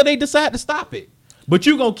middle till they decide to stop it. But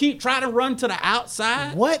you're going to keep trying to run to the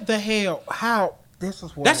outside? What the hell? How? This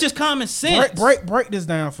is what. That's just common sense. Break this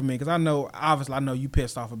down for me because I know you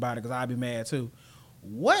pissed off about it because I'd be mad too.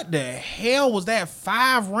 What the hell was that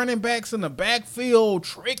 5 running backs in the backfield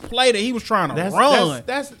trick play that he was trying to run? Hell was that?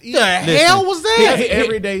 That's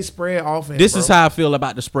everyday spread offense. This is how I feel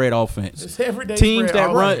about the spread offense. It's everyday teams spread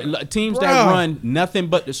that run nothing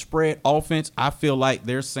but the spread offense. I feel like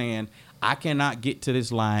they're saying I cannot get to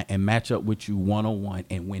this line and match up with you 1-on-1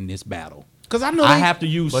 and win this battle because I know I have to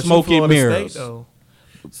use smoke and mirrors.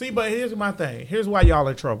 See, but here's my thing. Here's why y'all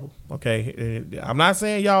in trouble. Okay, I'm not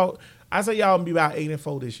saying y'all. I say y'all gonna be about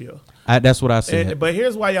 8-4 this year. That's what I said. But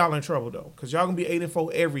here's why y'all in trouble though, because y'all gonna be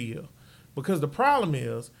 8-4 every year. Because the problem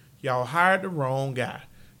is y'all hired the wrong guy.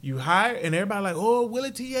 You hired, and everybody like, oh, Willie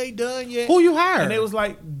T ain't done yet. Who you hired? And they was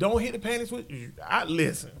like, don't hit the panic switch.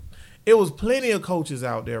 Listen, it was plenty of coaches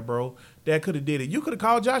out there, bro, that could have did it. You could have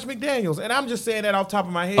called Josh McDaniels, and I'm just saying that off the top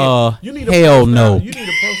of my head. You need a hell no. You need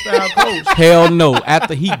a pro style coach. Hell no.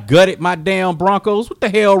 After he gutted my damn Broncos, what the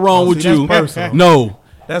hell wrong with you? That's personal. No.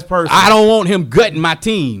 That's personal. I don't want him gutting my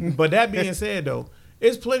team. But that being said, though,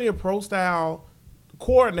 it's plenty of pro style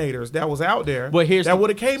coordinators that was out there that would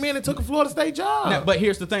have came in and took a Florida State job. Now, but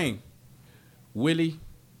here's the thing. Willie,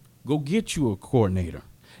 go get you a coordinator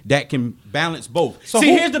that can balance both. So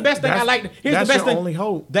here's the best thing I liked. Here's the best thing. Only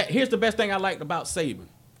hope. Here's the best thing I liked about Saban.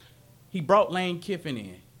 He brought Lane Kiffin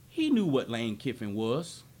in. He knew what Lane Kiffin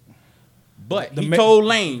was. But he told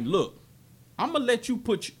Lane, look, I'm going to let you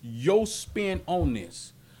put your spin on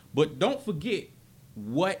this. But don't forget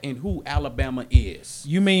what and who Alabama is.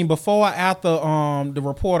 You mean before or after the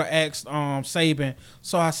reporter asked Saban,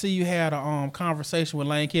 so I see you had a conversation with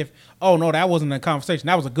Lane Kiffin. Oh, no, that wasn't a conversation.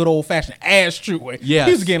 That was a good old-fashioned ass chewing. Yes.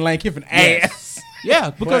 He was getting Lane Kiffin ass.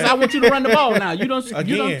 Yeah, because I want you to run the ball now. You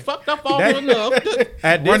done fucked up all enough.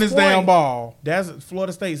 Run this damn ball. That's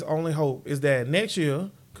Florida State's only hope is that next year,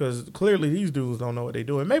 because clearly these dudes don't know what they're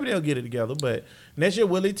doing. Maybe they'll get it together, but next year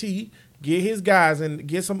Willie T get his guys and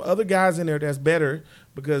get some other guys in there that's better,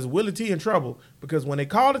 because Willie T in trouble. Because when they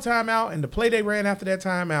called a timeout and the play they ran after that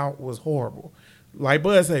timeout was horrible. Like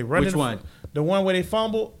Bud say, Which one? The one where they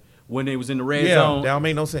fumbled. When they was in the red zone. That don't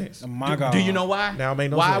make no sense. Oh my God. Do you know why? That don't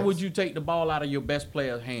make no sense. Why would you take the ball out of your best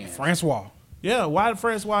player's hand? Francois. Yeah, why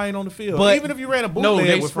Francois ain't on the field? But even if you ran a bootleg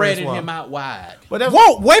they with spreaded Francois. him out wide. But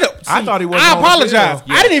whoa, wait up. I thought he was. I apologize.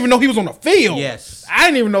 Yeah. I didn't even know he was on the field. Yes. I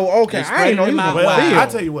didn't even know. Okay, I didn't know he was on the field. I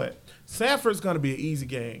tell you what, Sanford's going to be an easy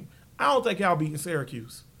game. I don't think y'all beating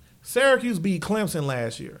Syracuse. Syracuse beat Clemson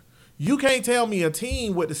last year. You can't tell me a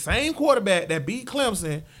team with the same quarterback that beat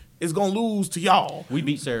Clemson is going to lose to y'all. We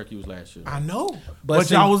beat Syracuse last year. I know.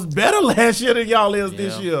 But y'all was better last year than y'all is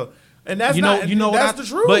this year. And that's that's the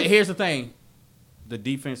truth. But here's the thing. The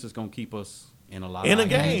defense is going to keep us in a lot in of a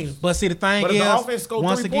game. games. But see, the thing but is, if the offense scored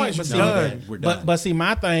once 3 again, points, we're done. But see,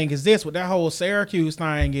 my thing is this with that whole Syracuse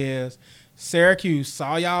thing is Syracuse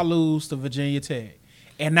saw y'all lose to Virginia Tech.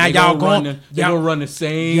 And now y'all going to run the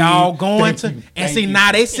same. Y'all going to and see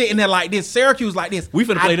now they sitting there like this. Syracuse like this. We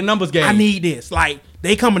finna play the numbers game. I need this. Like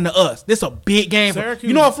they coming to us. This a big game. Syracuse,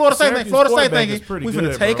 you know what Florida State think? Florida State thinking we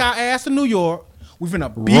finna take our ass to New York. We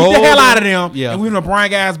finna beat the hell out of them, and we finna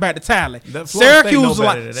bring guys back to Tally.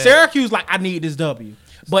 Syracuse like I need this W.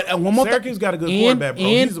 But one more Syracuse got a good quarterback, bro.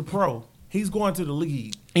 He's a pro. He's going to the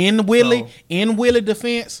league. In Willie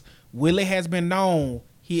defense, Willie has been known.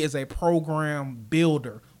 He is a program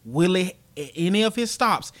builder. Willie, any of his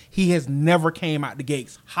stops, he has never came out the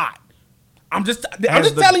gates hot. I'm just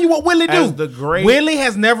telling you what Willie do. Willie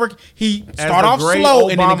has never. He start off slow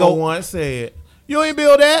and then he go. Once said, "You ain't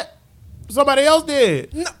build that. Somebody else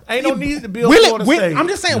did. No, ain't no need to build Florida State." I'm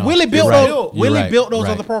just saying, Willie built those. Willie built those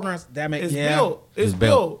other programs. That makes built. It's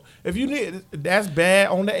built. If you need, that's bad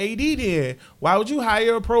on the AD. Then why would you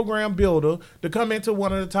hire a program builder to come into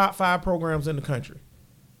one of the top 5 programs in the country?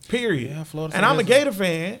 Period. Yeah, Florida State. And I'm a Gator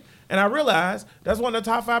fan, and I realize that's one of the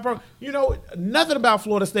top 5 programs. You know, nothing about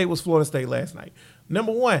Florida State was Florida State last night.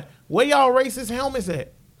 Number one, where y'all racist helmets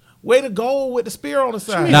at? Way to go with the spear on the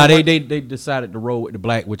side. Nah, they decided to roll with the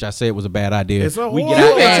black, which I said was a bad idea. It's a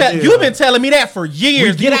idea. You've been telling me that for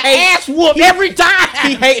years. We get an ass whoop every time.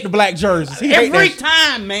 He hate the black jerseys. Every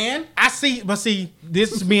time, man. I see, but see,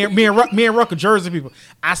 this is me and Rucker Jersey people.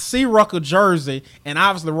 I see Rucker Jersey, and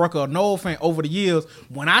obviously Rucker a Nole fan over the years.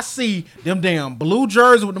 When I see them damn blue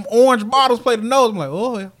jerseys with them orange bottles play the nose, I'm like,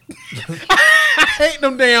 oh yeah. I hate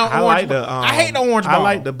them damn orange. I hate the orange bottle. I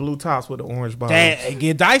like the blue tops with the orange bottles. It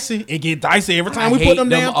get dicey. It get dicey every time we put them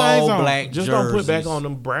damn things on. Black just jerseys. Don't put back on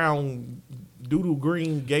them brown doodle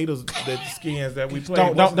green Gators that skins that we play.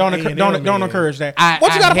 Don't encourage that.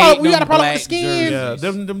 What you got a problem with the skin? Yeah,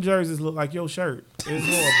 them jerseys look like your shirt. It's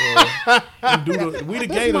horrible. We the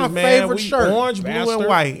Gators, man. We shirt, orange, blue, and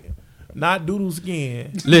white. Not doodle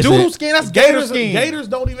skin. Listen, doodle skin, that's Gator skin. Gators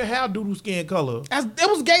don't even have doodle skin color. It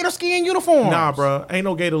was Gator skin uniform. Nah, bro. Ain't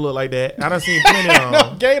no Gator look like that. I done seen plenty of them.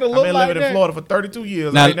 No Gator look like that. I've been living in Florida for 32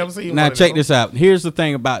 years. I ain't never seen one. Now, check this out. Here's the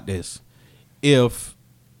thing about this. If,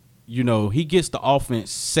 he gets the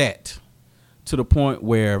offense set to the point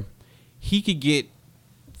where he could get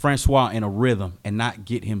Francois in a rhythm and not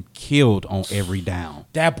get him killed on every down.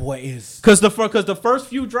 That boy is. Because the first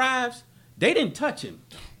few drives, they didn't touch him.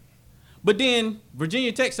 But then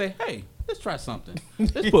Virginia Tech say, hey, let's try something.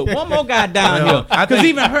 Let's put one more guy down here. Because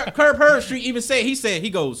even Curb Herbstreit even said, he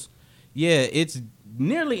goes, yeah, it's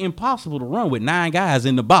nearly impossible to run with 9 guys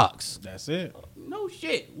in the box. That's it. No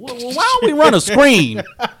shit. Well, why don't we run a screen?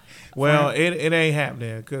 Well, it ain't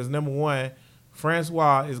happening because number one,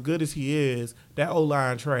 Francois, as good as he is, that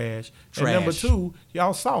O-line trash. And number two,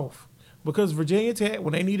 y'all soft. Because Virginia Tech,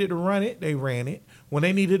 when they needed to run it, they ran it. When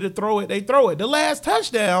they needed to throw it, they throw it. The last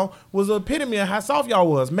touchdown was an epitome of how soft y'all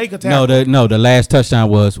was. Make a tackle. The last touchdown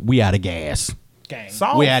was we out of gas.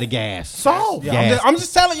 Soft. We out of gas. Soft. Yeah, I'm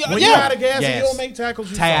just telling you. When you out of gas and you don't make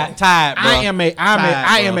tackles, you tired, bro.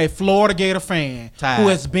 I am a Florida Gator fan who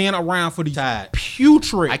has been around for these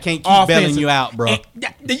putrid. I can't keep bailing you out, bro.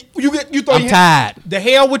 I'm tired. The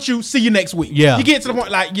hell with you. See you next week. Yeah. You get to the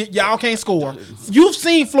point like y'all can't score. You've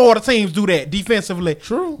seen Florida teams do that defensively.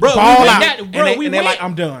 True. Bro, ball out. And they're like,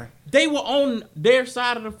 I'm done. They were on their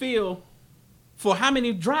side of the field for how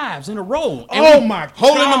many drives in a row? And my God.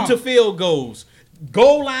 Holding them to field goals.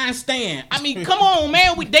 Goal line stand. I mean, come on,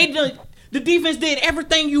 man. The defense did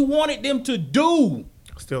everything you wanted them to do.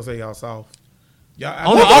 Still say y'all soft.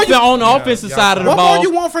 On the offensive side of the ball. What more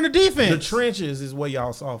you want from the defense? The trenches is where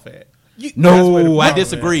y'all soft at. I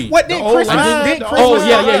disagree. What did Chris? The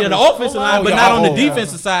offensive line, but not on the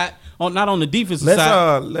defensive side. Not on the defensive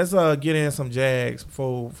side. Let's get in some Jags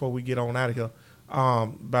before we get on out of here.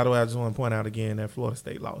 By the way, I just want to point out again that Florida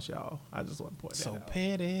State lost, y'all. I just want to point that out. So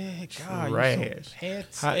petty. God,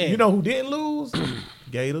 trash. You know who didn't lose?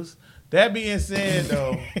 Gators. That being said,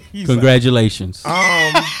 though, congratulations.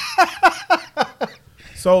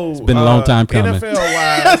 So it's been a long time coming.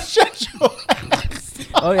 NFL-wise,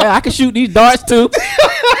 oh yeah, I can shoot these darts too.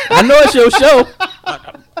 I know it's your show.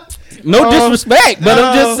 No disrespect, but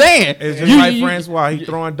I'm just saying. It's just like Francois. He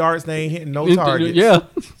throwing darts, they ain't hitting no targets. Yeah.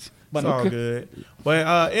 But it's all good. But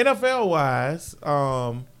NFL-wise,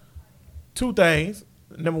 2 things.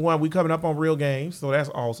 Number one, we coming up on real games, so that's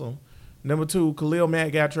awesome. Number 2, Khalil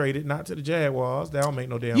Mack got traded, not to the Jaguars. That don't make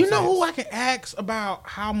no damn sense. You know who I can ask about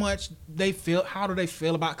how much they feel? How do they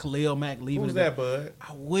feel about Khalil Mack leaving? Who's that, bud?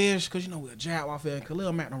 I wish, because we're a Jaguar fan.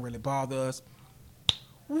 Khalil Mack don't really bother us.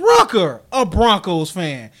 Rucker, a Broncos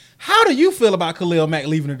fan. How do you feel about Khalil Mack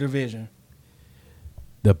leaving the division?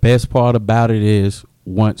 The best part about it is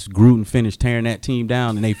once Gruden finished tearing that team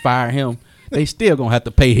down and they fire him, they still gonna have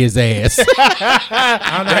to pay his ass.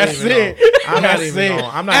 I'm not even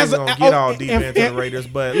gonna get all deep into the Raiders,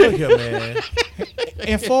 but look here, man.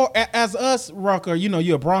 And as us, Rucker,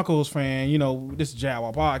 you're a Broncos fan. This is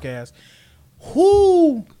Jaguar podcast.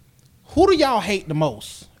 Who do y'all hate the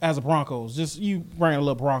most as a Broncos? Just you bring a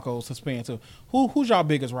little Broncos to spin too. Who's y'all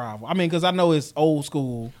biggest rival? I mean, because I know it's old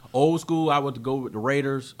school. Old school, I would go with the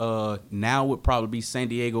Raiders. Now would probably be San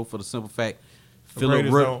Diego for the simple fact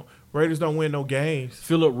Raiders don't win no games.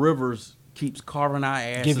 Phillip Rivers keeps carving our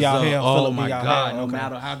asses Give y'all up. hell. Oh Phillip my God! hell. No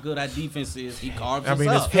matter how good our defense is, he carves us it's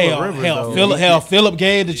up. Phillip Rivers. Phillip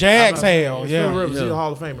gave the Jags hell. Yeah, Phillip Rivers, he's a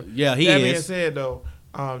Hall of Famer. Yeah, he is. That is. being said, though,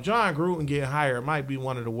 John Gruden getting hired might be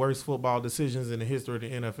one of the worst football decisions in the history of the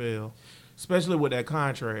NFL, especially with that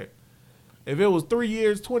contract. If it was 3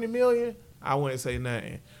 years, $20 million, I wouldn't say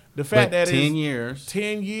nothing. The fact that 10 years.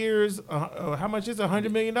 10 years, how much is it,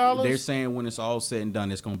 $100 million? They're saying when it's all said and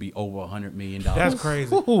done, it's going to be over $100 million. That's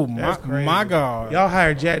crazy. Ooh, That's crazy. My God. Y'all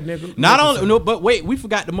hired Jack Nicholson. Not only, no, but wait, we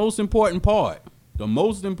forgot the most important part. The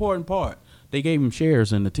most important part. They gave him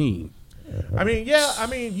shares in the team. I mean,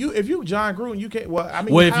 if you John Gruden, you can't. Well, I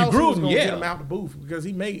mean, well, if you was Gruden, gonna get him out the booth because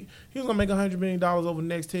he was gonna make $100 million over the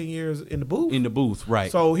next 10 years in the booth. In the booth, right?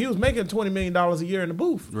 So he was making $20 million a year in the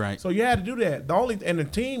booth, right? So you had to do that. The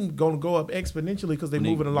team gonna go up exponentially because they're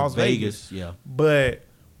moving to Las Vegas. Yeah, but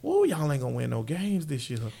y'all ain't gonna win no games this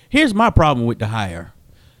year. Here's my problem with the hire.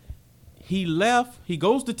 He left. He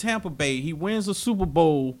goes to Tampa Bay. He wins a Super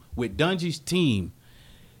Bowl with Dungy's team.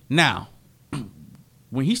 Now,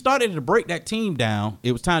 when he started to break that team down,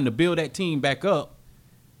 it was time to build that team back up.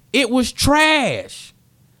 It was trash.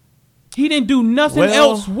 He didn't do nothing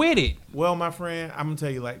else with it. Well, my friend, I'm going to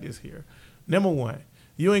tell you like this here. Number one,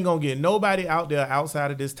 you ain't going to get nobody out there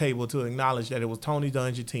outside of this table to acknowledge that it was Tony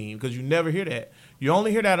Dungy's team because you never hear that. You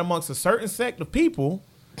only hear that amongst a certain sect of people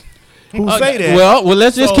who say that. Well,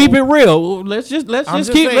 let's just keep it real. Let's just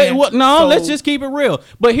keep it real.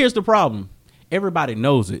 But here's the problem. Everybody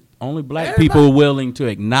knows it. Only black people are willing to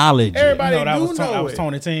acknowledge everybody it. That was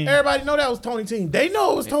Tony's team. Everybody know that was Tony's team. They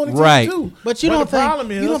know it was Tony's team too. But you don't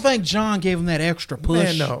think John gave him that extra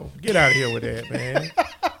push? Man, no. Get out of here with that, man.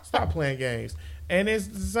 Stop playing games. And it's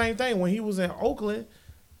the same thing when he was in Oakland.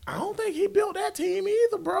 I don't think he built that team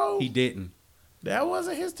either, bro. He didn't. That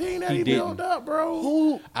wasn't his team that He he didn't. built up, bro.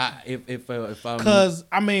 Who? If I'm Because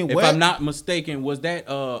I mean, if what? I'm not mistaken, was that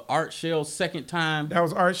Art Shell's second time, That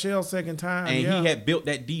was Art Shell's second time, and yeah. he had built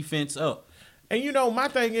that defense up. And you know, my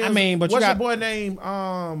thing is, I mean, but you what's got- your boy name?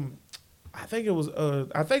 I think it was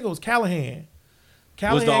Callahan.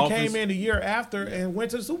 Was the Callahan offense- came in the year after and went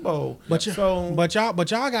to the Super Bowl. But so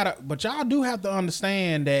y'all do have to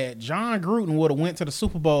understand that John Gruden would have went to the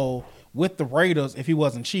Super Bowl with the Raiders if he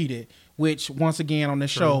wasn't cheated. Which once again on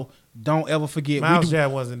this show, don't ever forget. Miles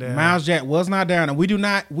Jack wasn't there. Miles Jack was not down, and we do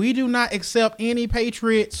not accept any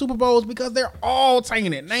Patriot Super Bowls because they're all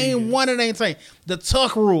tainted. Name one that ain't tainted. The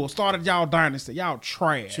Tuck rule started y'all dynasty. Y'all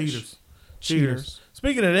trash. Cheaters.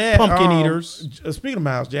 Speaking of that, Pumpkin eaters. Speaking of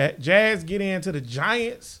Miles Jack, Jazz get into the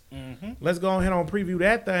Giants. Mm-hmm. Let's go ahead and preview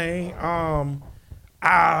that thing.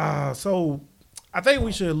 So I think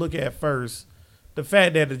we should look at first the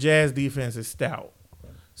fact that the Jazz defense is stout.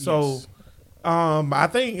 So Yes. I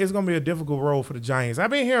think it's gonna be a difficult role for the Giants. I've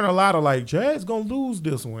been hearing a lot of like Jazz gonna lose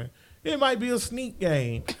this one. It might be a sneak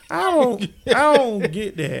game. I don't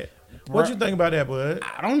get that. What you think about that, bud?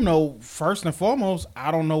 I don't know. First and foremost,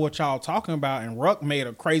 I don't know what y'all talking about. And Ruck made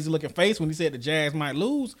a crazy looking face when he said the Jazz might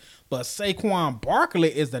lose. But Saquon Barkley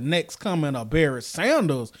is the next coming of Barry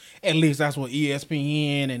Sanders. At least that's what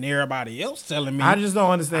ESPN and everybody else telling me. I just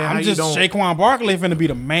don't understand how I'm you just don't. Saquon Barkley finna be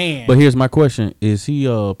the man. But here's my question: is he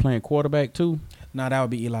playing quarterback too? Nah, that would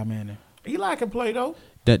be Eli Manning. Eli can play though.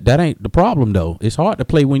 That ain't the problem though. It's hard to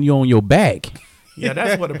play when you're on your back. Yeah,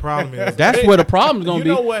 that's what the problem is. That's where the problem's gonna You be.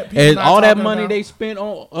 know what people And not all that talking money about? they spent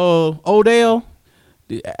on Odell,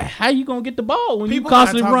 how you gonna get the ball when People you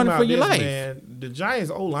constantly not talking running for about your this, life? Man. The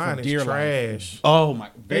Giants O line For is dear life. trash. Oh my,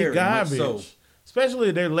 They very much garbage. so.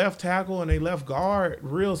 Especially their left tackle and their left guard,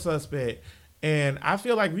 real suspect. And I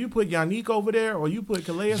feel like if you put Yannick over there or you put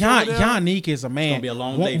Calais over there, Yannick is a man. gonna be a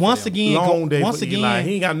long day for Once them. again, long day once for again, Eli.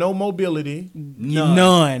 He ain't got no mobility.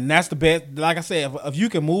 None. That's the best. Like I said, if you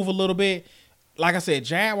can move a little bit, like I said,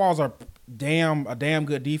 Jaguars are a damn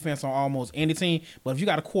good defense on almost any team. But if you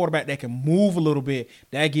got a quarterback that can move a little bit,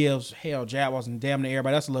 that gives Jaguars and damn near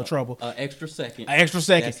everybody. That's a little trouble. Extra second. An extra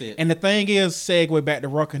second. That's it. And the thing is, segue back to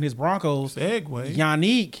Ruck and his Broncos. Segue.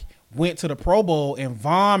 Yannick went to the Pro Bowl and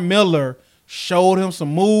Von Miller showed him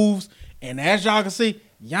some moves. And as y'all can see,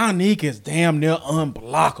 Yannick is damn near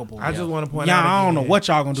unblockable. I just want to point y'all, out I don't know again, what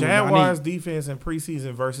y'all gonna do with Jaguars Yannick. defense in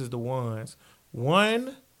preseason versus the ones.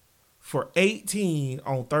 1 for 18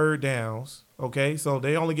 on third downs. Okay, so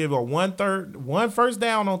they only gave up one first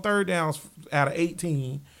down on third downs out of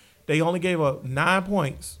 18. They only gave up 9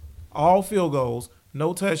 points, all field goals,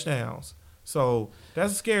 no touchdowns. So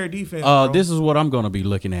that's a scary defense. bro. This is what I'm gonna be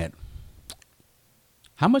looking at.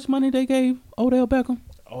 How much money they gave Odell Beckham?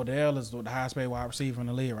 Odell is the highest paid wide receiver in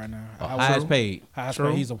the league right now. Highest paid.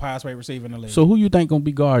 True. He's the highest paid receiver in the league. So who you think gonna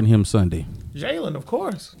be guarding him Sunday? Jalen, of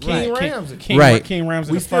course. Right. King Ramsey. Right. King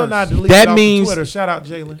Ramsey. We the still first. not deleted That off means- of Twitter. Shout out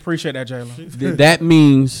Jalen. Appreciate that, Jalen. That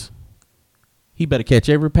means he better catch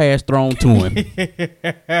every pass thrown to him.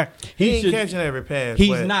 He ain't should- catching every pass. He's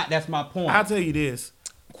but not. That's my point. I'll tell you this.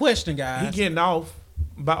 Question, He guys. getting off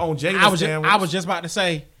on Jalen I was just about to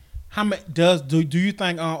say, how many do you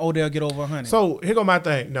think Odell get over 100? So here go my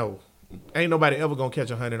thing. No, ain't nobody ever gonna catch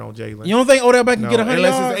 100 on Jalen. you don't think Odell Beckham No, get 100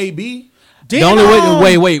 unless yards? it's AB. Did The only way-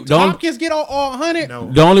 the only- Tompkins get all 100? No.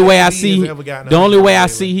 The only way I AB see, has ever gotten the only 100 way I on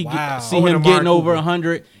see he Wow. see Oh, and him Amari getting over Cooper.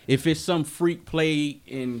 100, if it's some freak play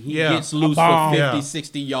and he Yeah. gets loose bomb. for 50, Yeah.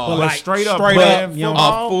 60 But yards. like straight up, straight playing up, you know,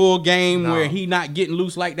 football, A full game No. where he not getting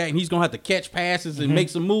loose like that and he's gonna have to catch passes and make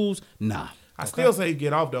some moves. Nah. I still say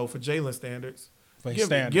get off though for Jalen standards. For his Give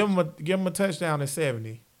standards. him a touchdown at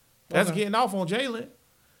 70. That's Okay. getting off on Jalen.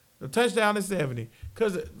 The touchdown is 70.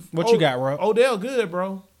 Cause What you got, Ruck? Odell good,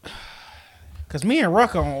 bro. Because me and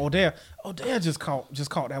Rucker on Odell just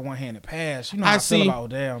caught that one-handed pass. You know how I I feel see. about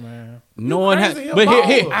Odell, man. No one has, crazy, but you're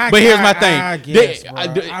here, bald. but here's my I thing. guess, They-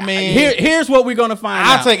 bro. I mean- here's what we're gonna find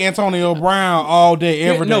I'll out. take Antonio Brown all day,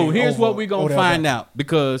 every day. No, here's over what we're gonna Odell find Beckham. out,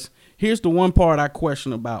 because here's the one part I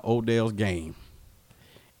question about Odell's game,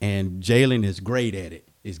 and Jalen is great at it.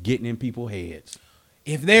 Is getting in people's heads.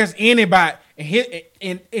 If there's anybody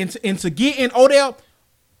and to get in Odell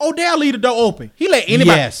leave the door open. He let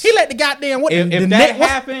anybody. Yes. He let the goddamn what? If the that net,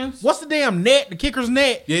 happens- what's the damn net? The kicker's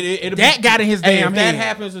net. It'll That be, got in his hey, damn If that head.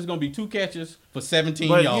 happens, it's gonna be 2 catches for 17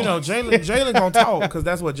 But yards. you know, Jalen gonna talk because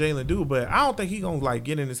that's what Jalen do. But I don't think he gonna like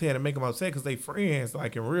get in his head and make him upset because they friends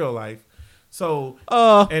like in real life. So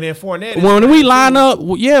and then Fournette. is when we friends, line too. up,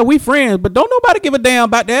 well, yeah, we friends, but don't nobody give a damn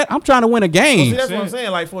about that. I'm trying to win a See, game. that's what I'm saying.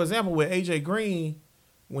 Like for example, with AJ Green,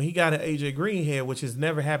 when he got an AJ Green head, which has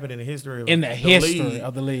never happened in the history of in the history league,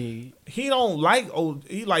 of the league. he don't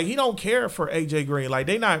he don't care for AJ Green. Like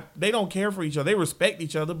they don't care for each other. They respect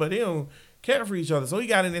each other, but they don't care for each other. So he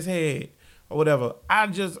got in his head or whatever.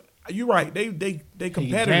 You're right. They competitors.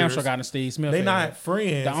 He damn sure got in Steve Smith. They not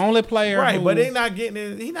friends. The only player, right? But they not getting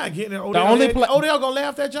it. He not getting it. Odell gonna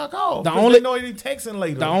laugh that junk off. The only they know he texting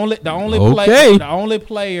later. The only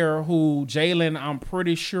player who Jalen, I'm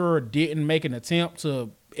pretty sure, didn't make an attempt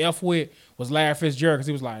to F with was Larry Fitzgerald because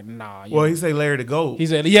he was like, nah. Well, he say Larry the GOAT. He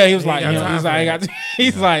said, yeah, he was like,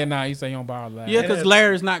 he's like, nah. He said, you don't bother Larry. Yeah, because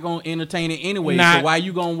Larry's not gonna entertain it anyway. So why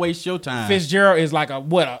you gonna waste your time? Fitzgerald is like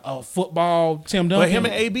a football Tim Duncan. But him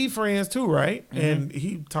and AB friends too, right? Mm-hmm. And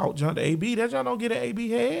he taught John to AB. That y'all don't get an AB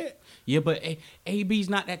head. Yeah, but AB's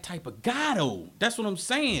not that type of guy though. That's what I'm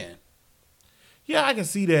saying. Yeah, I can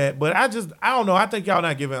see that, but I don't know. I think y'all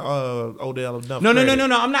not giving Odell enough. No.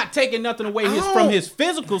 I'm not taking nothing away from his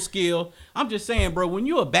physical skill. I'm just saying, bro, when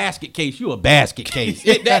you're a basket case, you're a basket case.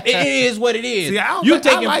 it is what it is. See, I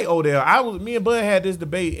like Odell. Me and Bud had this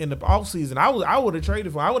debate in the offseason. I would have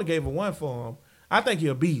traded for him. I would have gave him one for him. I think he's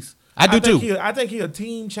a beast. I do too. I think he's a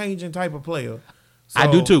team-changing type of player. So,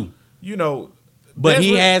 I do too. You know. But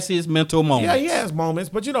he has his mental moments. Yeah, he has moments.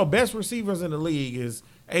 But, best receivers in the league is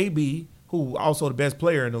AB, who also the best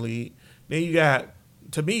player in the league. Then you got,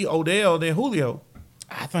 to me, Odell, then Julio.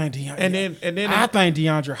 I think DeAndre. And then I think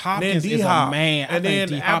DeAndre Hopkins is a man. And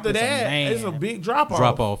then after that, it's a big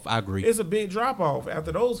drop-off. I agree. It's a big drop-off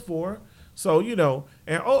after those four. So,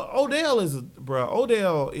 and Odell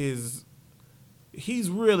he's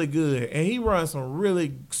really good. And he runs some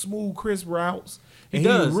really smooth, crisp routes. And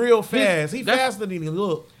he's real fast. He's faster than he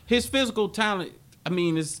looks. His physical talent,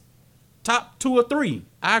 is top 2 or 3.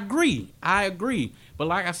 I agree. But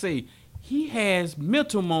like I say, he has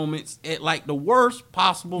mental moments at like the worst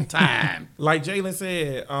possible time. Like Jalen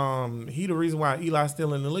said, he the reason why Eli's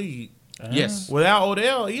still in the league. Yes. Without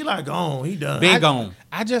Odell, Eli gone. He done. Been gone.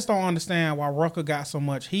 I just don't understand why Rucker got so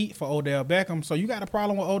much heat for Odell Beckham. So you got a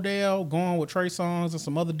problem with Odell going with Trey Songz and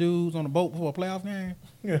some other dudes on the boat before a playoff game?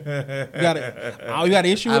 You got an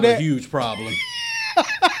issue with that? I have a huge problem.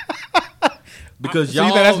 Because y'all,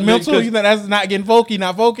 you think that's mental? You think that's not getting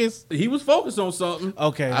not focused? He was focused on something.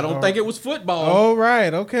 Okay. I don't think it was football. Oh,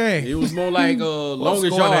 right. Okay. It was more like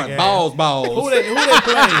longest yard, balls. Who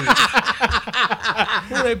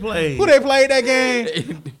they played? Who they played that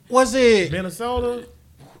game? Was it Minnesota?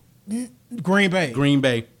 Green Bay.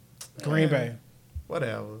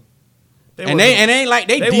 Whatever. They ain't like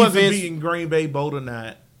they defense wasn't beating Green Bay, bold or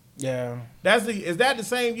not. Yeah. Is that the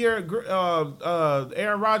same year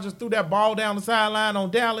Aaron Rodgers threw that ball down the sideline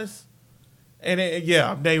on Dallas? And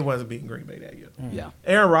they wasn't beating Green Bay that year. Yeah.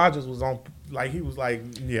 Aaron Rodgers was on no.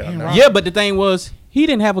 Yeah, but the thing was, he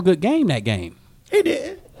didn't have a good game that game. He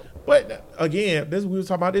did. But again, we were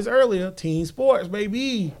talking about this earlier. Team sports,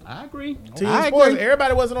 baby. I agree. Team sports.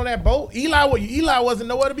 Everybody wasn't on that boat. Eli wasn't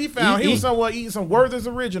nowhere to be found. He was somewhere eating some Werther's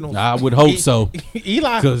Originals. I would hope so.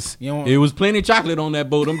 Eli, because it was plenty of chocolate on that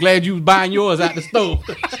boat. I'm glad you was buying yours out the stove.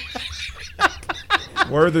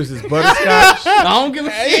 Werther's is butterscotch. I don't give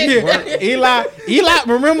a shit. Eli.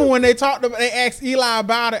 Remember when they asked Eli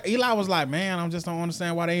about it? Eli was like, "Man, I just don't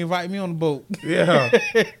understand why they invite me on the boat." Yeah,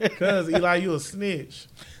 because Eli, you a snitch.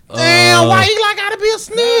 Damn, why Eli gotta be a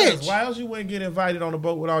snitch? Why else you wouldn't get invited on the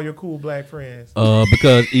boat with all your cool black friends?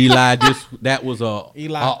 Because Eli that was a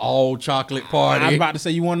all chocolate party. I was about to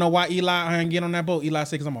say, you want to know why Eli didn't get on that boat? Eli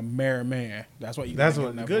said, "Because I'm a married man." That's what.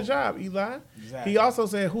 Good job, Eli. Exactly. He also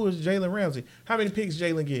said, "Who is Jalen Ramsey? How many picks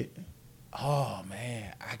Jalen get?" Oh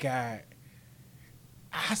man, I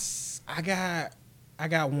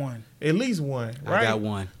got one. At least one, right? I got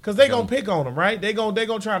one. Because they gonna pick on him, right? They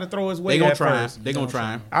gonna try to throw his way. They gonna try. They gonna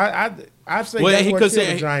try him. I say that's what killed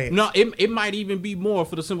the Giants. No, it might even be more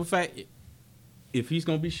for the simple fact if he's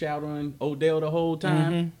gonna be shouting Odell the whole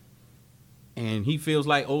time, and he feels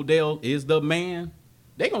like Odell is the man.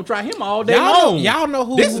 They gonna try him all day long. Y'all know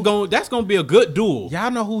who that's gonna be a good duel. Y'all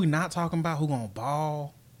know who we not talking about? Who gonna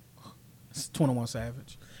ball? It's 21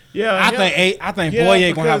 Savage. Yeah, I think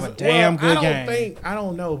Boye gonna have a damn good game. I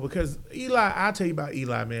don't know because Eli. I'll tell you about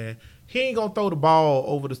Eli, man. He ain't gonna throw the ball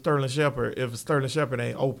over to Sterling Shepard if Sterling Shepard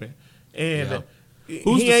ain't open, and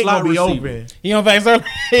he ain't gonna be open. You don't think Sterling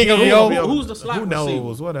ain't gonna be open? Who's the slot receiver? Who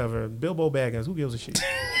knows? Whatever. Bilbo Baggins. Who gives a shit?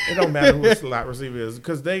 It don't matter who the slot receiver is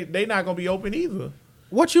because they not gonna be open either.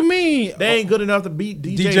 What you mean? They ain't good enough to beat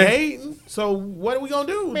DJ Hayden. So what are we gonna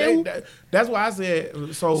do? That's why I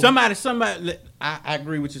said. So somebody. I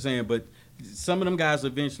agree with you saying, but some of them guys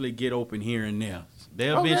eventually get open here and there.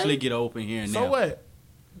 They'll eventually get open here and there. So what?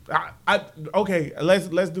 Okay,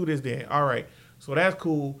 let's do this then. All right. So that's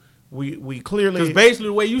cool. We clearly Because basically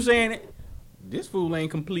the way you saying it, this fool ain't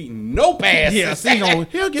completing no passes. Yeah, so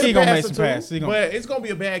he'll get he a gonna pass make or some two, passes. but it's gonna be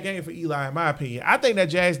a bad game for Eli, in my opinion. I think that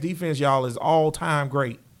Jags defense, y'all, is all time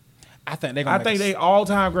great. I think they're gonna. I think they all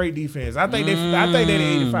time great defense. I think they the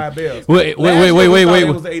 85 Bears. Wait. It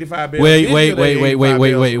was the 85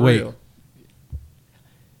 Bears. Wait.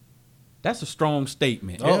 That's a strong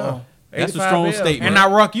statement. Uh-oh. That's a strong Bears, statement. And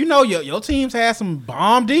now, Ruck, you know your teams had some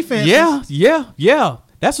bomb defense. Yeah.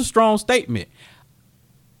 That's a strong statement.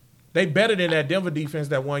 They better than that Denver defense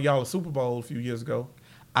that won y'all a Super Bowl a few years ago.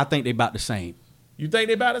 I think they about the same. You think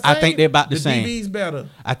they about the same? I think they're about the same. The DB's better.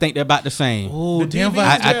 I think they're about the same. Oh, The Denver.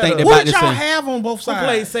 DB's I think they're Who about did the y'all same. have on both Who sides?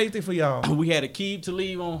 played safety for y'all? We had Akeem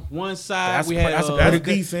Talib on one side. That's we a had that's a that's pretty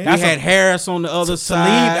good. decent. we That's had a Harris on the other side.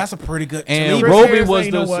 Talib. That's a pretty good. And Talib. Chris Roby Harris was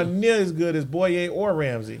ain't the- nowhere near as good as Boye or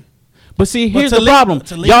Ramsey. But see, But here's the Talib- problem.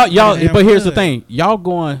 Talib Y'all. damn But here's the good. thing. Y'all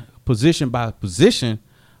going position by position.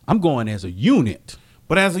 I'm going as a unit.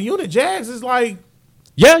 But as a unit, Jags is like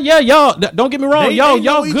Yeah, y'all. Don't get me wrong. they y'all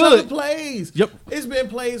know each good. other plays. Yep. It's been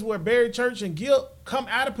plays where Barry Church and Gilt come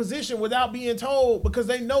out of position without being told because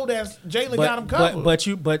they know that Jalen got them covered.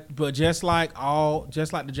 But just like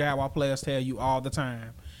the Jaguar players tell you all the time,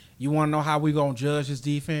 you want to know how we gonna judge this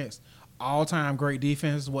defense? All time great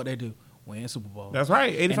defense is what they do. Win Super Bowl. That's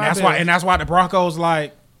right. 85 And that's why the Broncos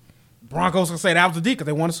can say that was the D because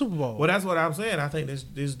they won a Super Bowl. Well, that's what I'm saying. I think this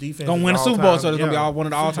defense Gonna is win a Super Bowl, all-time- so it's gonna be all one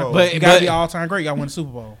of the all Super time. Bowl. But you gotta But- be all time great. You gotta win the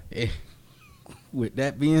Super Bowl. With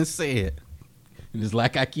that being said, it's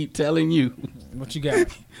like I keep telling you, What you got?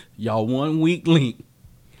 y'all one weak link.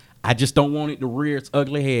 I just don't want it to rear its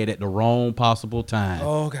ugly head at the wrong possible time.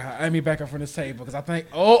 Oh God, let me back up from this table because I think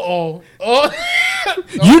You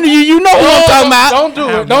know what I'm talking about. Don't do I it.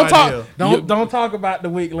 have Don't no talk. idea. Don't talk about the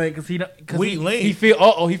weak link because Weak link? He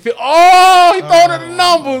feel. He feel. Oh, he throwing the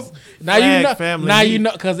numbers. Now you Flag know. family. Now you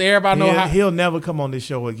know because everybody know how. He'll never come on this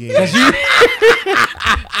show again. Because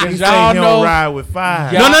He say y'all he'll know. ride with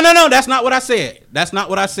 5. Yeah. No. That's not what I said. That's not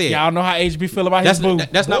what I said. Y'all know how HB feel about his boo.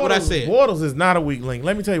 That's not what I said. Bortles is not a weak link.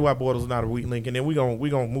 Let me tell you why Bortles is not a weak link, and then we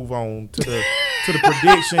gonna move on to the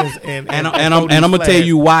predictions and I'm gonna tell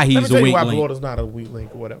you why he's Let me a tell you weak why link. Bortles not a weak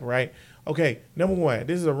link or whatever. Right? Okay. Number one,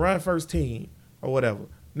 this is a run first team or whatever.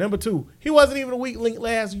 Number two, he wasn't even a weak link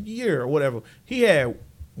last year or whatever. He had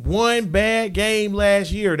one bad game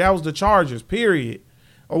last year. That was the Chargers. Period,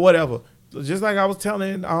 or whatever. So just like I was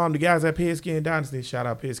telling the guys at Pigskin Dynasty, shout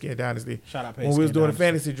out Pigskin Dynasty. Shout out when we was Pigskin doing Dynasty. the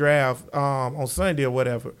fantasy draft on Sunday or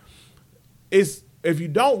whatever. It's if you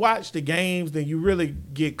don't watch the games, then you really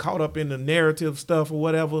get caught up in the narrative stuff or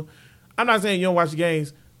whatever. I'm not saying you don't watch the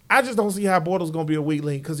games. I just don't see how Bortles going to be a weak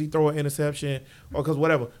link because he throw an interception or because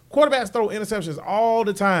whatever. Quarterbacks throw interceptions all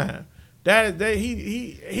the time.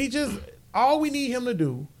 He just all we need him to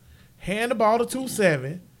do, hand the ball to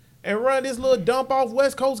 2-7 and run this little dump off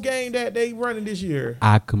West Coast game that they running this year.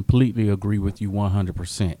 I completely agree with you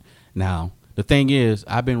 100%. Now, the thing is,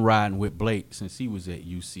 I've been riding with Blake since he was at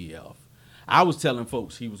UCF. I was telling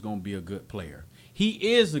folks he was going to be a good player.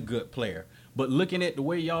 He is a good player. But looking at the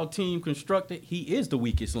way y'all team constructed, he is the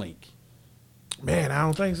weakest link. Man, I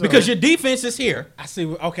don't think so. Because your defense is here. I see.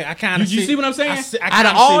 Okay, I kind of. You see what I'm saying? I Out of kinda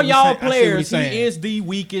see all what you're y'all saying. I see what you're players, saying. he is the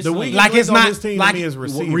weakest the link. weakest Like link it's on not- this team like to me is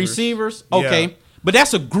receivers. Receivers? Okay. Yeah. But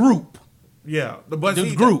that's a group. Yeah, but The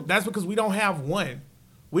see, group. that's because we don't have one.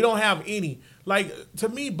 We don't have any. Like, to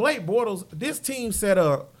me, Blake Bortles, this team set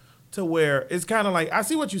up to where it's kind of like, I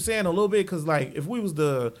see what you're saying a little bit, because, like, if we was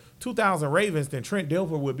the 2000 Ravens, then Trent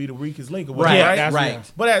Dilfer would be the weakest link. Or whatever, Right, right? that's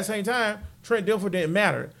right. But at the same time, Trent Dilfer didn't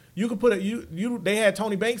matter. You could put they had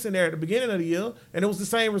Tony Banks in there at the beginning of the year, and it was the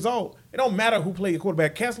same result. It don't matter who played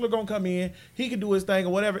quarterback. Kessler gonna come in, he can do his thing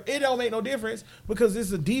or whatever. It don't make no difference because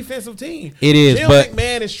it's a defensive team. It is, Jim but-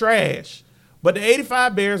 McMahon is trash. But the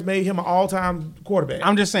 85 Bears made him an all-time quarterback.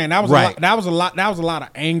 I'm just saying that was Right. that was a lot of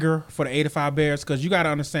anger for the 85 Bears because you got to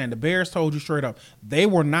understand the Bears told you straight up they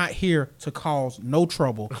were not here to cause no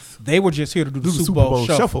trouble. They were just here to do the Super Bowl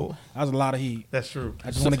shuffle. That was a lot of heat. That's true.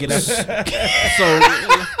 I just want to get that.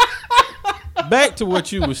 So back to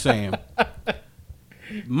what you were saying.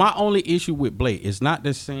 My only issue with Blake is not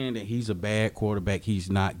just saying that he's a bad quarterback, he's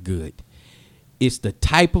not good. It's the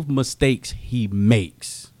type of mistakes he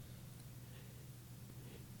makes.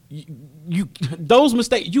 You those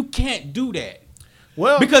mistakes, you can't do that.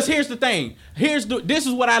 Well, Because here's the thing. This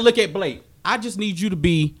is what I look at Blake. I just need you to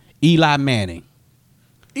be Eli Manning.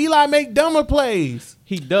 Eli make dumber plays.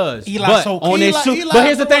 He does. Eli but so on Eli- their Eli but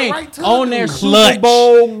here's the threw it thing. right to the On their dude. Super Clutch.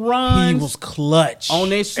 Bowl runs. He was clutch. on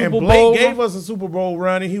their Super And Bowl Blake gave run- us a Super Bowl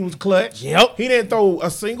run, and he was clutch. Yep. He didn't throw a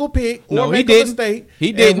single pick or No, he make a didn't. mistake. He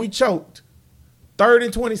and didn't. we choked. 3rd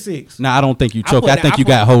and 26. Nah, I don't think you I choked. put I that- think I you put-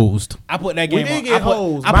 got hosed. I put that We game. did on, get I put,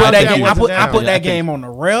 hosed. I My put that bad game. I wasn't put, I down. put that I think- game on the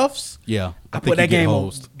refs. Yeah, I think put that you get game on.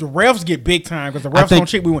 hosed. The refs get big time because the I refs think- don't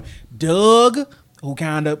check. We went Doug, who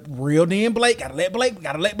kind of reeled in Blake. Gotta let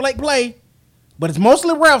Blake play. But it's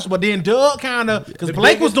mostly refs. But then Doug kind of because The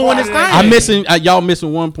Blake was biggest doing part his of thing. that I'm missing. Y'all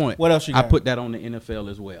missing one point. What else you I got? put that on the NFL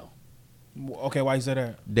as well. Okay, why you say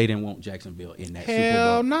that? They didn't want Jacksonville in that Super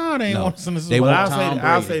Hell Bowl. no, they ain't want us in the Super They Bowl. want I'll Tom say- Brady.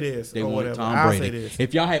 I'll say this, They or want whatever. Tom I'll Brady. say this.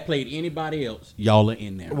 If y'all had played anybody else, y'all are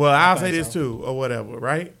in there. Well, I'll say think this so. too, or whatever,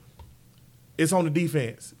 right? It's on the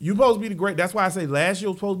defense. You supposed to be the great. That's why I say last year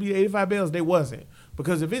was supposed to be 85 Bells. They wasn't.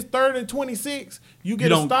 Because if it's 3rd and 26, you get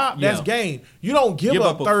You a don't- stop, that's yeah. game. You don't give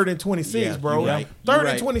up a- 3rd and 26, Yeah, bro. you're right. 3rd You're and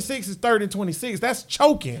right. 26 is 3rd and 26. That's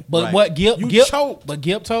choking. But Right. what Gip You Gip choked. But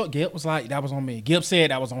Gip was like that was on me. Gip said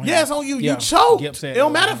that was on him. Yeah, it's on you. Yeah. You choked. Gip said It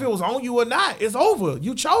don't that matter was if it was on you or not. It's over.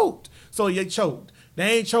 You choked. So you choked.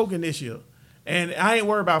 They ain't choking this year. And I ain't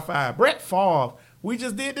worried about 5. Brett Favre, we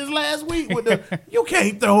just did this last week with the you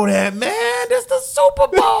can't throw that, man. This the Super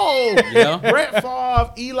Bowl. Yeah. Brett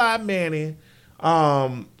Favre, Eli Manning,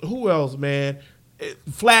 who else, man?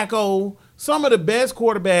 Flacco, some of the best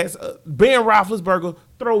quarterbacks. Ben Roethlisberger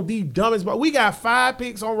throw the dumbest ball. We got 5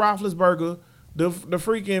 picks on Roethlisberger the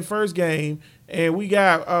freaking first game, and we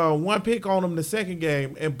got 1 pick on him the second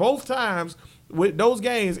game. And both times with those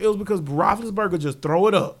games, it was because Roethlisberger just throw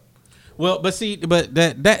it up. Well, but see, but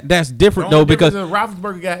that's different The though only because difference is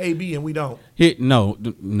Roethlisberger got AB and we don't. no.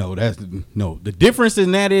 The difference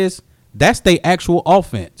in that is that's their actual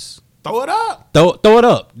offense. Throw it up. Throw it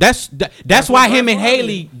up. That's why what him and Brett Favre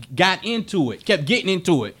Haley got into it, kept getting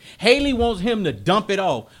into it. Haley wants him to dump it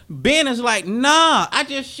off. Ben is like, nah, I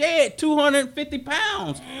just shed 250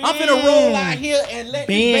 pounds. I'm finna roll out here and let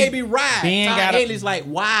this baby ride. Todd Haley's like,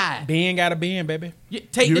 why? Ben got a Ben, baby.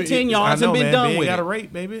 Take the 10 yards I know, and be man. done Ben with got it. a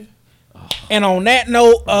rate, baby. And on that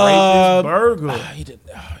note, Rate this burger. he did.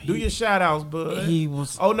 Do your shout outs, bud. He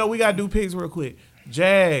was Oh no, we gotta do picks real quick.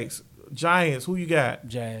 Jags, Giants, who you got?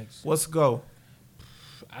 Jags. What's the go?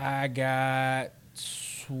 I got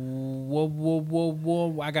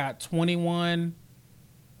I got 21.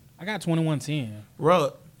 I got 21-10.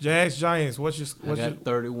 Ruck, Jags, Giants. What's your I got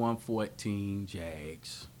 31-14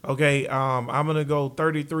 Jags. okay? I'm gonna go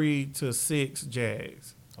 33-6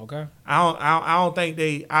 Jags. Okay. I don't think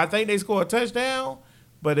they. I think they score a touchdown,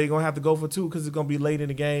 but they're gonna have to go for 2 because it's gonna be late in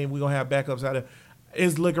the game. We're gonna have backups out there.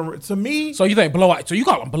 It's looking to me So you think blowout? So you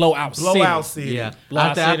call them blowout? blowout city. city. Yeah,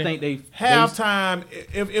 Blowout I City. think they Halftime.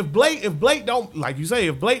 If Blake don't, like you say,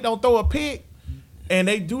 if Blake don't throw a pick and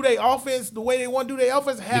they do their offense the way they want to do their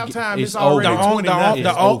offense, halftime it's it's already over. 20-0.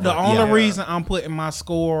 The over. only Yeah. reason I'm putting my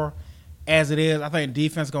score as it is, I think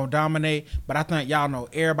defense gonna dominate. But I think y'all know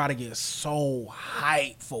everybody gets so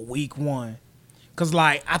hyped for week 1, cause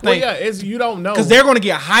like I Well, think yeah, it's you don't know because they're gonna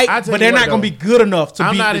get I hyped, tell but you they're what, not gonna though. be good enough to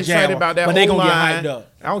I'm beat not the excited Jaguars. about that. But they're whole gonna line. get hyped up.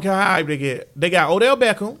 I don't care how hyped they get. They got Odell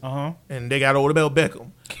Beckham, And they got Odell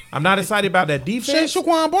Beckham. I'm not excited about that shit, defense.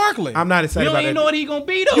 Shaquan Barkley. I'm not You excited don't about even that. know what he gonna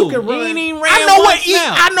be though. You can run. He ain't even ran I know one what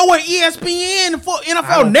snap. I know what ESPN for I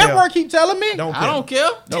NFL don't Network care. keep telling me. Don't care. I don't care.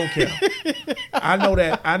 Don't care. I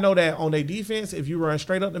know that on their defense, if you run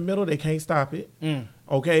straight up the middle, they can't stop it.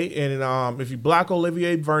 Okay, and if you block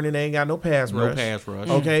Olivier Vernon, they ain't got no pass No rush. pass rush.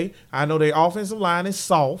 Okay, I know their offensive line is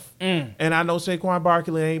soft, and I know Saquon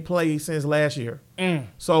Barkley ain't played since last year.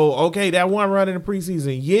 So okay, that one run in the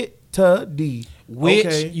preseason, yet to D. Which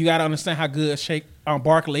okay. you got to understand how good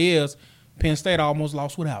Barkley is. Penn State almost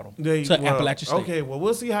lost without him to Appalachian State. Okay, well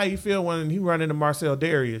we'll see how you feel when he run into Marcel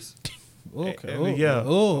Darius. Okay. Yeah.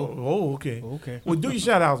 Oh. Okay. Okay. Well, do your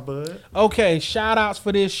shout outs, bud. Okay. Shout outs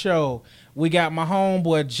for this show. We got my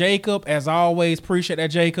homeboy Jacob. As always, appreciate that,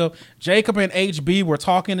 Jacob. Jacob and HB were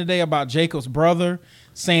talking today about Jacob's brother,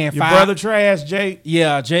 saying Your brother trash, Jake.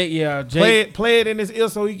 Yeah, Jake. Play it in his ear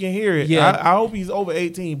so he can hear it. Yeah. I hope he's over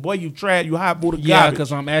 18. Boy, you trash. You hot booty Yeah, garbage.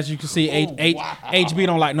 because as you can see, HB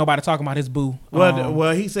don't like nobody talking about his boo.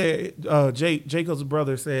 Well, he said Jacob's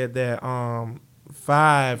brother said that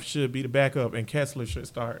 5 should be the backup and Kessler should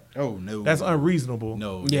start. Oh no, That's unreasonable.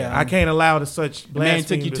 no. Yeah. I can't allow the such The man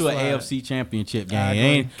blasphemy took you to an slide. AFC Championship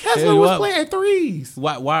game. Kessler was playing threes.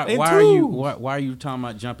 Why and are you talking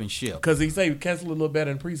about jumping ship? Because he said Kessler a little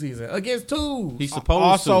better in preseason against twos. He's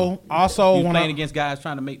supposed to. Also He's wanna playing against guys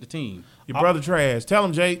trying to make the team. Your brother trash. Tell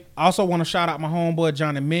him, Jake. also want to shout out my homeboy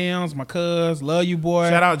Johnny Mims, my cuz, love you, boy.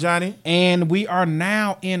 Shout out, Johnny. And we are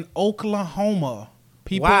now in Oklahoma.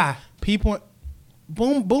 Why?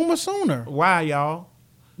 Boomer Sooner. Why, y'all?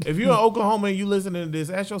 If you're in Oklahoma and you listening to this,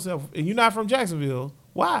 ask yourself, and you're not from Jacksonville,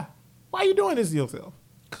 why? Why are you doing this to yourself?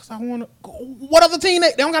 Cause I want to. What other team?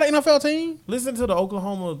 They don't got an NFL team. Listen to the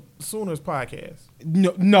Oklahoma Sooners podcast.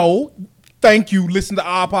 No. Thank you. Listen to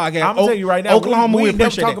our podcast. I'm gonna tell you right now, Oklahoma. we We ain't never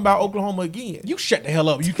appreciate talking it. about Oklahoma again. You shut the hell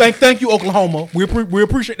up. You thank you, Oklahoma. We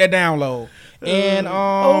appreciate that download. And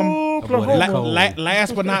Oklahoma.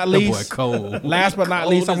 last but not That boy least, cold. last but not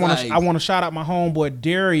Cold least, as ice. I want to shout out my homeboy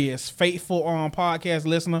Darius, faithful podcast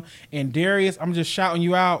listener. And Darius, I'm just shouting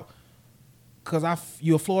you out because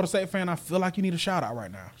you're a Florida State fan. I feel like you need a shout out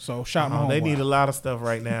right now. So shout my homeboy. They need a lot of stuff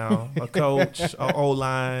right now. A coach, a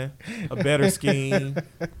O-line, a better scheme.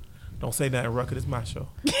 Don't say nothing, Rucker. This is my show.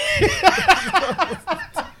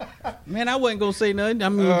 Man, I wasn't gonna say nothing. I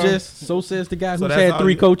mean, just so says the guy So who's that's had all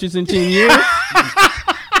 3 you- coaches in 10 years.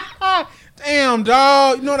 Damn,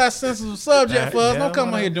 dog. You know that sensitive subject That- for us. yeah, Don't come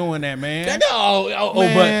whatever. here doing that, man.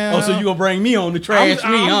 But so you gonna bring me on to trash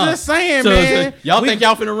I'm me, huh? just saying, So man. y'all We- think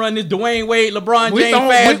y'all finna run this Dwayne Wade, LeBron We James throwing,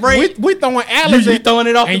 fast break? we throwing Alex. You throwing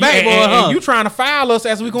it off the backboard, and huh? you trying to foul us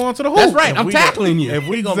as we go into the hoop. That's right. I'm we tackling gonna, you. If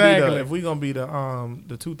we Exactly. gonna be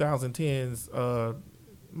the 2010s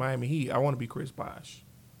Miami Heat, I want to be Chris Bosh.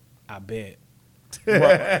 I bet.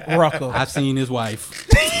 Rucker. I've seen his wife.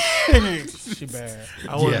 She bad.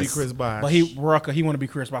 I want to be Yes. Chris Bosh. But he want to be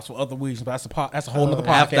Chris Bosh for other reasons. But that's a whole nother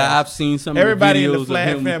podcast. After I've seen some Everybody in of the the videos Flad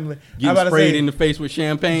of him family. I'm getting about to sprayed say- in the face with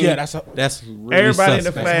champagne. Yeah, that's really Everybody in the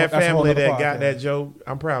suspect. Flad That's a whole family nother that got podcast. that joke,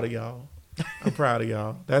 I'm proud of y'all. I'm proud of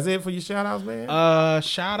y'all. That's it for your shout outs, man.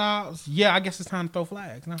 Shout outs. Yeah, I guess it's time to throw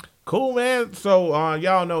flags now. Cool, man. So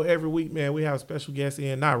y'all know every week, man, we have a special guest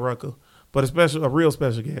in, not Rucker, but a real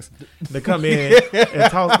special guest to come in and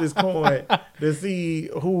toss this coin to see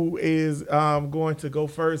who is going to go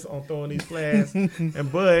first on throwing these flags.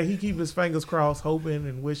 And Bud, he keep his fingers crossed, hoping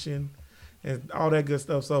and wishing and all that good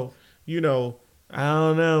stuff. So, I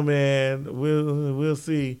don't know, man. We'll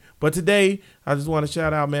see. But today, I just want to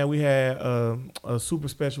shout out, man. We had a super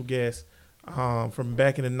special guest from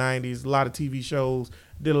back in the 90s. A lot of TV shows,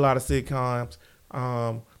 did a lot of sitcoms.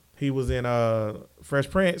 He was in Fresh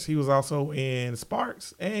Prince. He was also in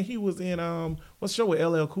Sparks, and he was in what's the show with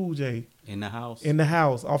LL Cool J? In the house. In the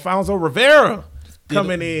House. Alfonso Rivera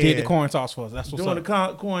coming in. Did the coin toss for us. That's what's Doing up.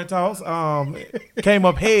 the coin toss. Came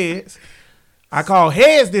up heads. I call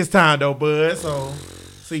heads this time though, Bud. So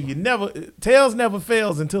see, tails never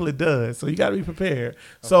fails until it does. So you got to be prepared. Okay.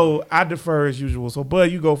 So I defer as usual. So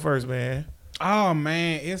Bud, you go first, man. Oh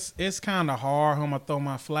man, it's kind of hard who I'm gonna throw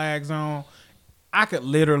my flags on. I'm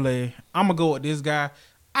gonna go with this guy.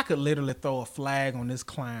 I could literally throw a flag on this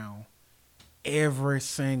clown every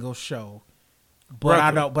single show. But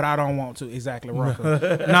Rucker. I don't want to. Exactly,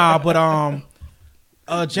 Rucker. Nah, but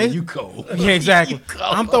Jason, You cold. yeah, exactly. You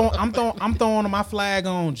cold. I'm throwing my flag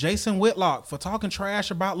on Jason Whitlock for talking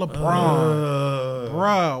trash about LeBron.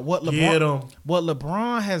 Bruh, Get him. what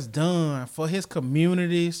LeBron has done for his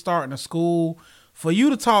community, starting a school, for you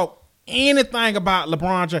to talk anything about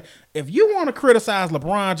LeBron James. If you want to criticize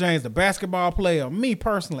LeBron James, the basketball player, me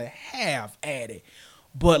personally, have at it.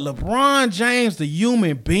 But LeBron James, the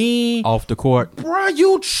human being, Off the court. bro,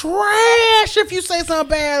 you trash if you say something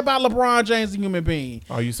bad about LeBron James, the human being.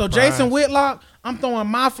 Are you so surprised? Jason Whitlock, I'm throwing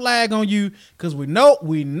my flag on you because we know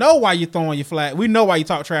why you're throwing your flag. We know why you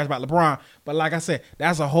talk trash about LeBron. But like I said,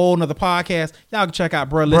 that's a whole nother podcast. Y'all can check out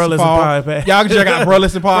Bro Listen Podcast. Y'all can check out Bro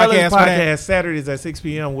Listen Bro Podcast. Listen for that. Podcast Saturdays at 6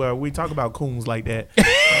 p.m. where we talk about coons like that.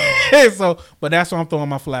 But that's what I'm throwing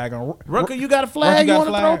my flag on. Rucker, you got a flag you got a want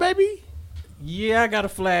to flag? throw, baby? Yeah, I got a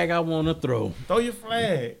flag I want to throw. Throw your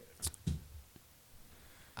flag.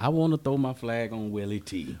 I want to throw my flag on Willie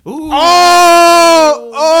T. Ooh.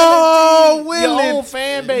 Oh, Your old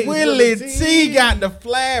fan base. Willie T got the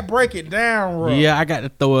flag. Break it down, bro. Yeah, I got to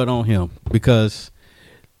throw it on him because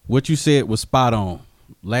what you said was spot on.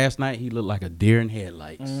 Last night, he looked like a deer in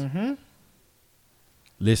headlights. Mm-hmm.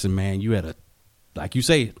 Listen, man, you had like you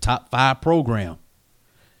say, top 5 program.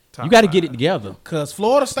 Top You got to five. get it together. Because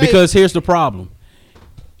Florida State. Because here's the problem.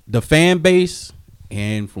 The fan base,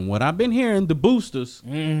 and from what I've been hearing, the boosters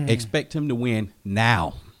expect him to win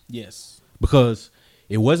now. Yes. Because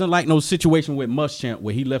it wasn't like no situation with Muschamp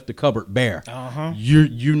where he left the cupboard bare. Uh-huh.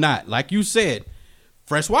 You're not. Like you said,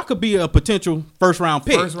 Francois could be a potential first-round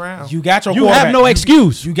pick. First round. You got your You quarterback. have no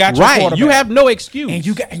excuse. You got your right. quarterback. You have no excuse. And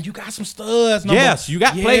you got some studs. Yes, you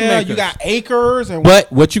got playmakers. You got Akers and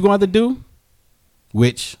But what you going to do,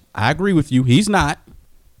 which I agree with you, he's not,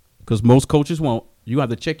 because most coaches won't. You have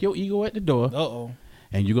to check your ego at the door, Uh-oh.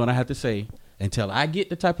 and you're going to have to say, until I get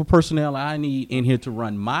the type of personnel I need in here to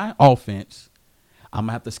run my offense, I'm going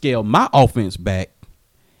to have to scale my offense back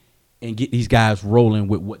and get these guys rolling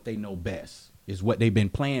with what they know best, is what they've been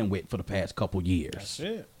playing with for the past couple years. That's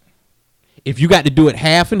it. If you got to do it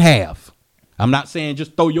half and half, I'm not saying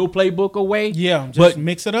just throw your playbook away. Yeah, just but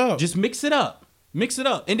mix it up. Just mix it up. Mix it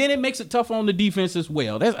up. And then it makes it tough on the defense as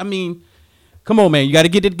well. Come on, man. You got to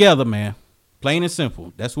get it together, man. Plain and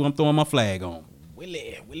simple. That's what I'm throwing my flag on.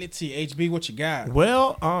 Willie T. HB, what you got?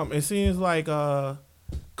 Well, it seems like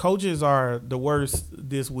coaches are the worst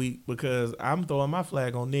this week because I'm throwing my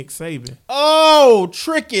flag on Nick Saban. Oh,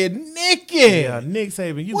 tricky Nicky. Yeah, Nick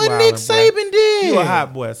Saban. You what wildin', Nick boy. Saban did? You a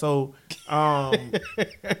hot boy. So, Nick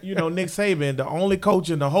Saban, the only coach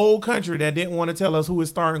in the whole country that didn't want to tell us who his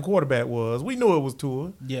starting quarterback was. We knew it was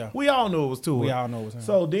Tua. Yeah. We all knew it was Tua. We all know it was him.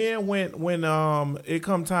 So then when it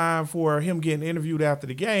come time for him getting interviewed after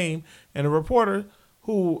the game, and the reporter,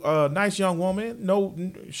 who nice young woman,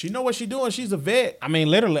 she know what she doing. She's a vet. I mean,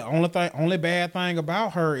 literally, only bad thing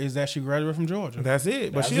about her is that she graduated from Georgia. That's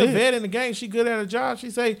it. But That's she's a vet in the game. She good at her job. She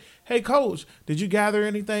say, "Hey, coach, did you gather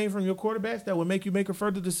anything from your quarterbacks that would make you make a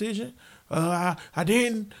further decision?" I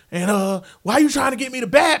didn't. And why you trying to get me to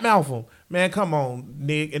badmouth him? Man, come on,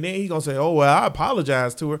 Nick. And then he gonna say, "Oh well, I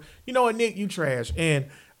apologize to her." You know what, Nick? You trash. And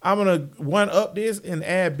I'm gonna one up this and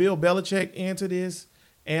add Bill Belichick into this.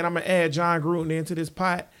 And I'm going to add John Gruden into this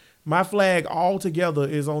pot. My flag altogether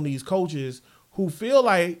is on these coaches who feel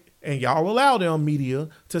like, and y'all allow them, media,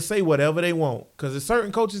 to say whatever they want. Because there's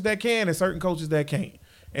certain coaches that can and certain coaches that can't.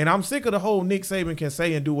 And I'm sick of the whole Nick Saban can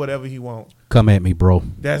say and do whatever he wants. Come at me, bro.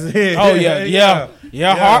 That's it. Oh, yeah.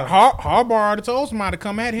 Harbaugh already told somebody to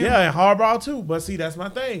come at him. Yeah, and Harbaugh too. But see, that's my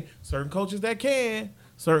thing. Certain coaches that can,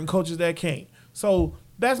 certain coaches that can't. So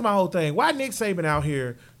that's my whole thing. Why Nick Saban out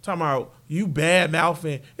here talking about you bad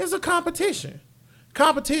mouthing? It's a competition.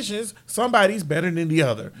 Competitions, somebody's better than the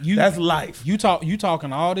other. That's life. You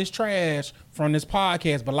talking all this trash from this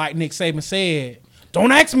podcast, but like Nick Saban said,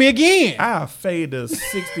 don't ask me again. I'll fade a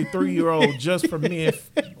 63-year-old just for men,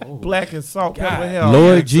 black and salt pepper hell.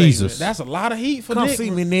 Lord Nick Jesus. Saban. That's a lot of heat for Come Nick.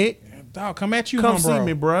 see me, Nick. Dog, come at you, Come bro. see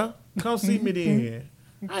me, bruh. Come see me then.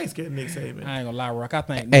 I ain't scared of Nick Saban. I ain't gonna lie, Rock. I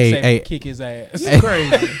think Nick Saban would kick his ass. You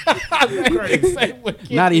crazy. You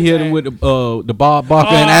crazy. Not he hit him with the Bob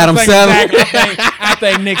Barker and Adam Sandler. I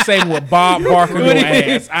think Nick Saban would Bob Barker your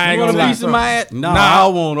ass. I ain't gonna lie. My ass? Nah, I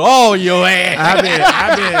want all your ass.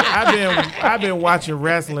 I've been watching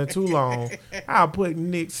wrestling too long. I'll put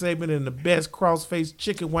Nick Saban in the best cross-faced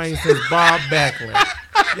chicken wing since Bob Backlund.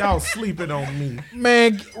 Y'all sleeping on me.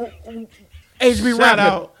 Man, HB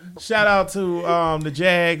Shout out to the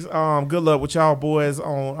Jags. Good luck with y'all boys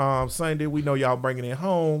on Sunday. We know y'all bringing it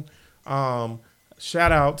home.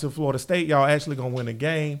 Shout out to Florida State. Y'all actually going to win the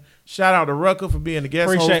game. Shout out to Rucker for being the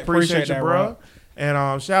guest host. Appreciate you, that, bro.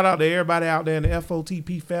 And shout out to everybody out there in the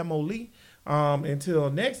FOTP family. Until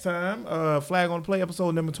next time, Flag on the Play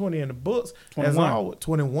episode number 20 in the books. 21. As always,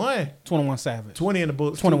 21. 21 Savage. 20 in the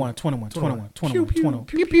books. 21. Pew,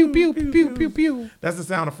 pew, pew, pew, pew, pew. That's the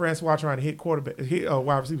sound of Francois trying to hit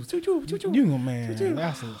wide receivers. You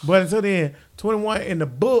man. But until then, 21 in the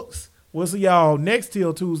books. We'll see y'all next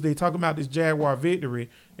till Tuesday talking about this Jaguar victory.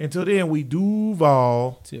 Until then, we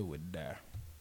Duval. Till we die.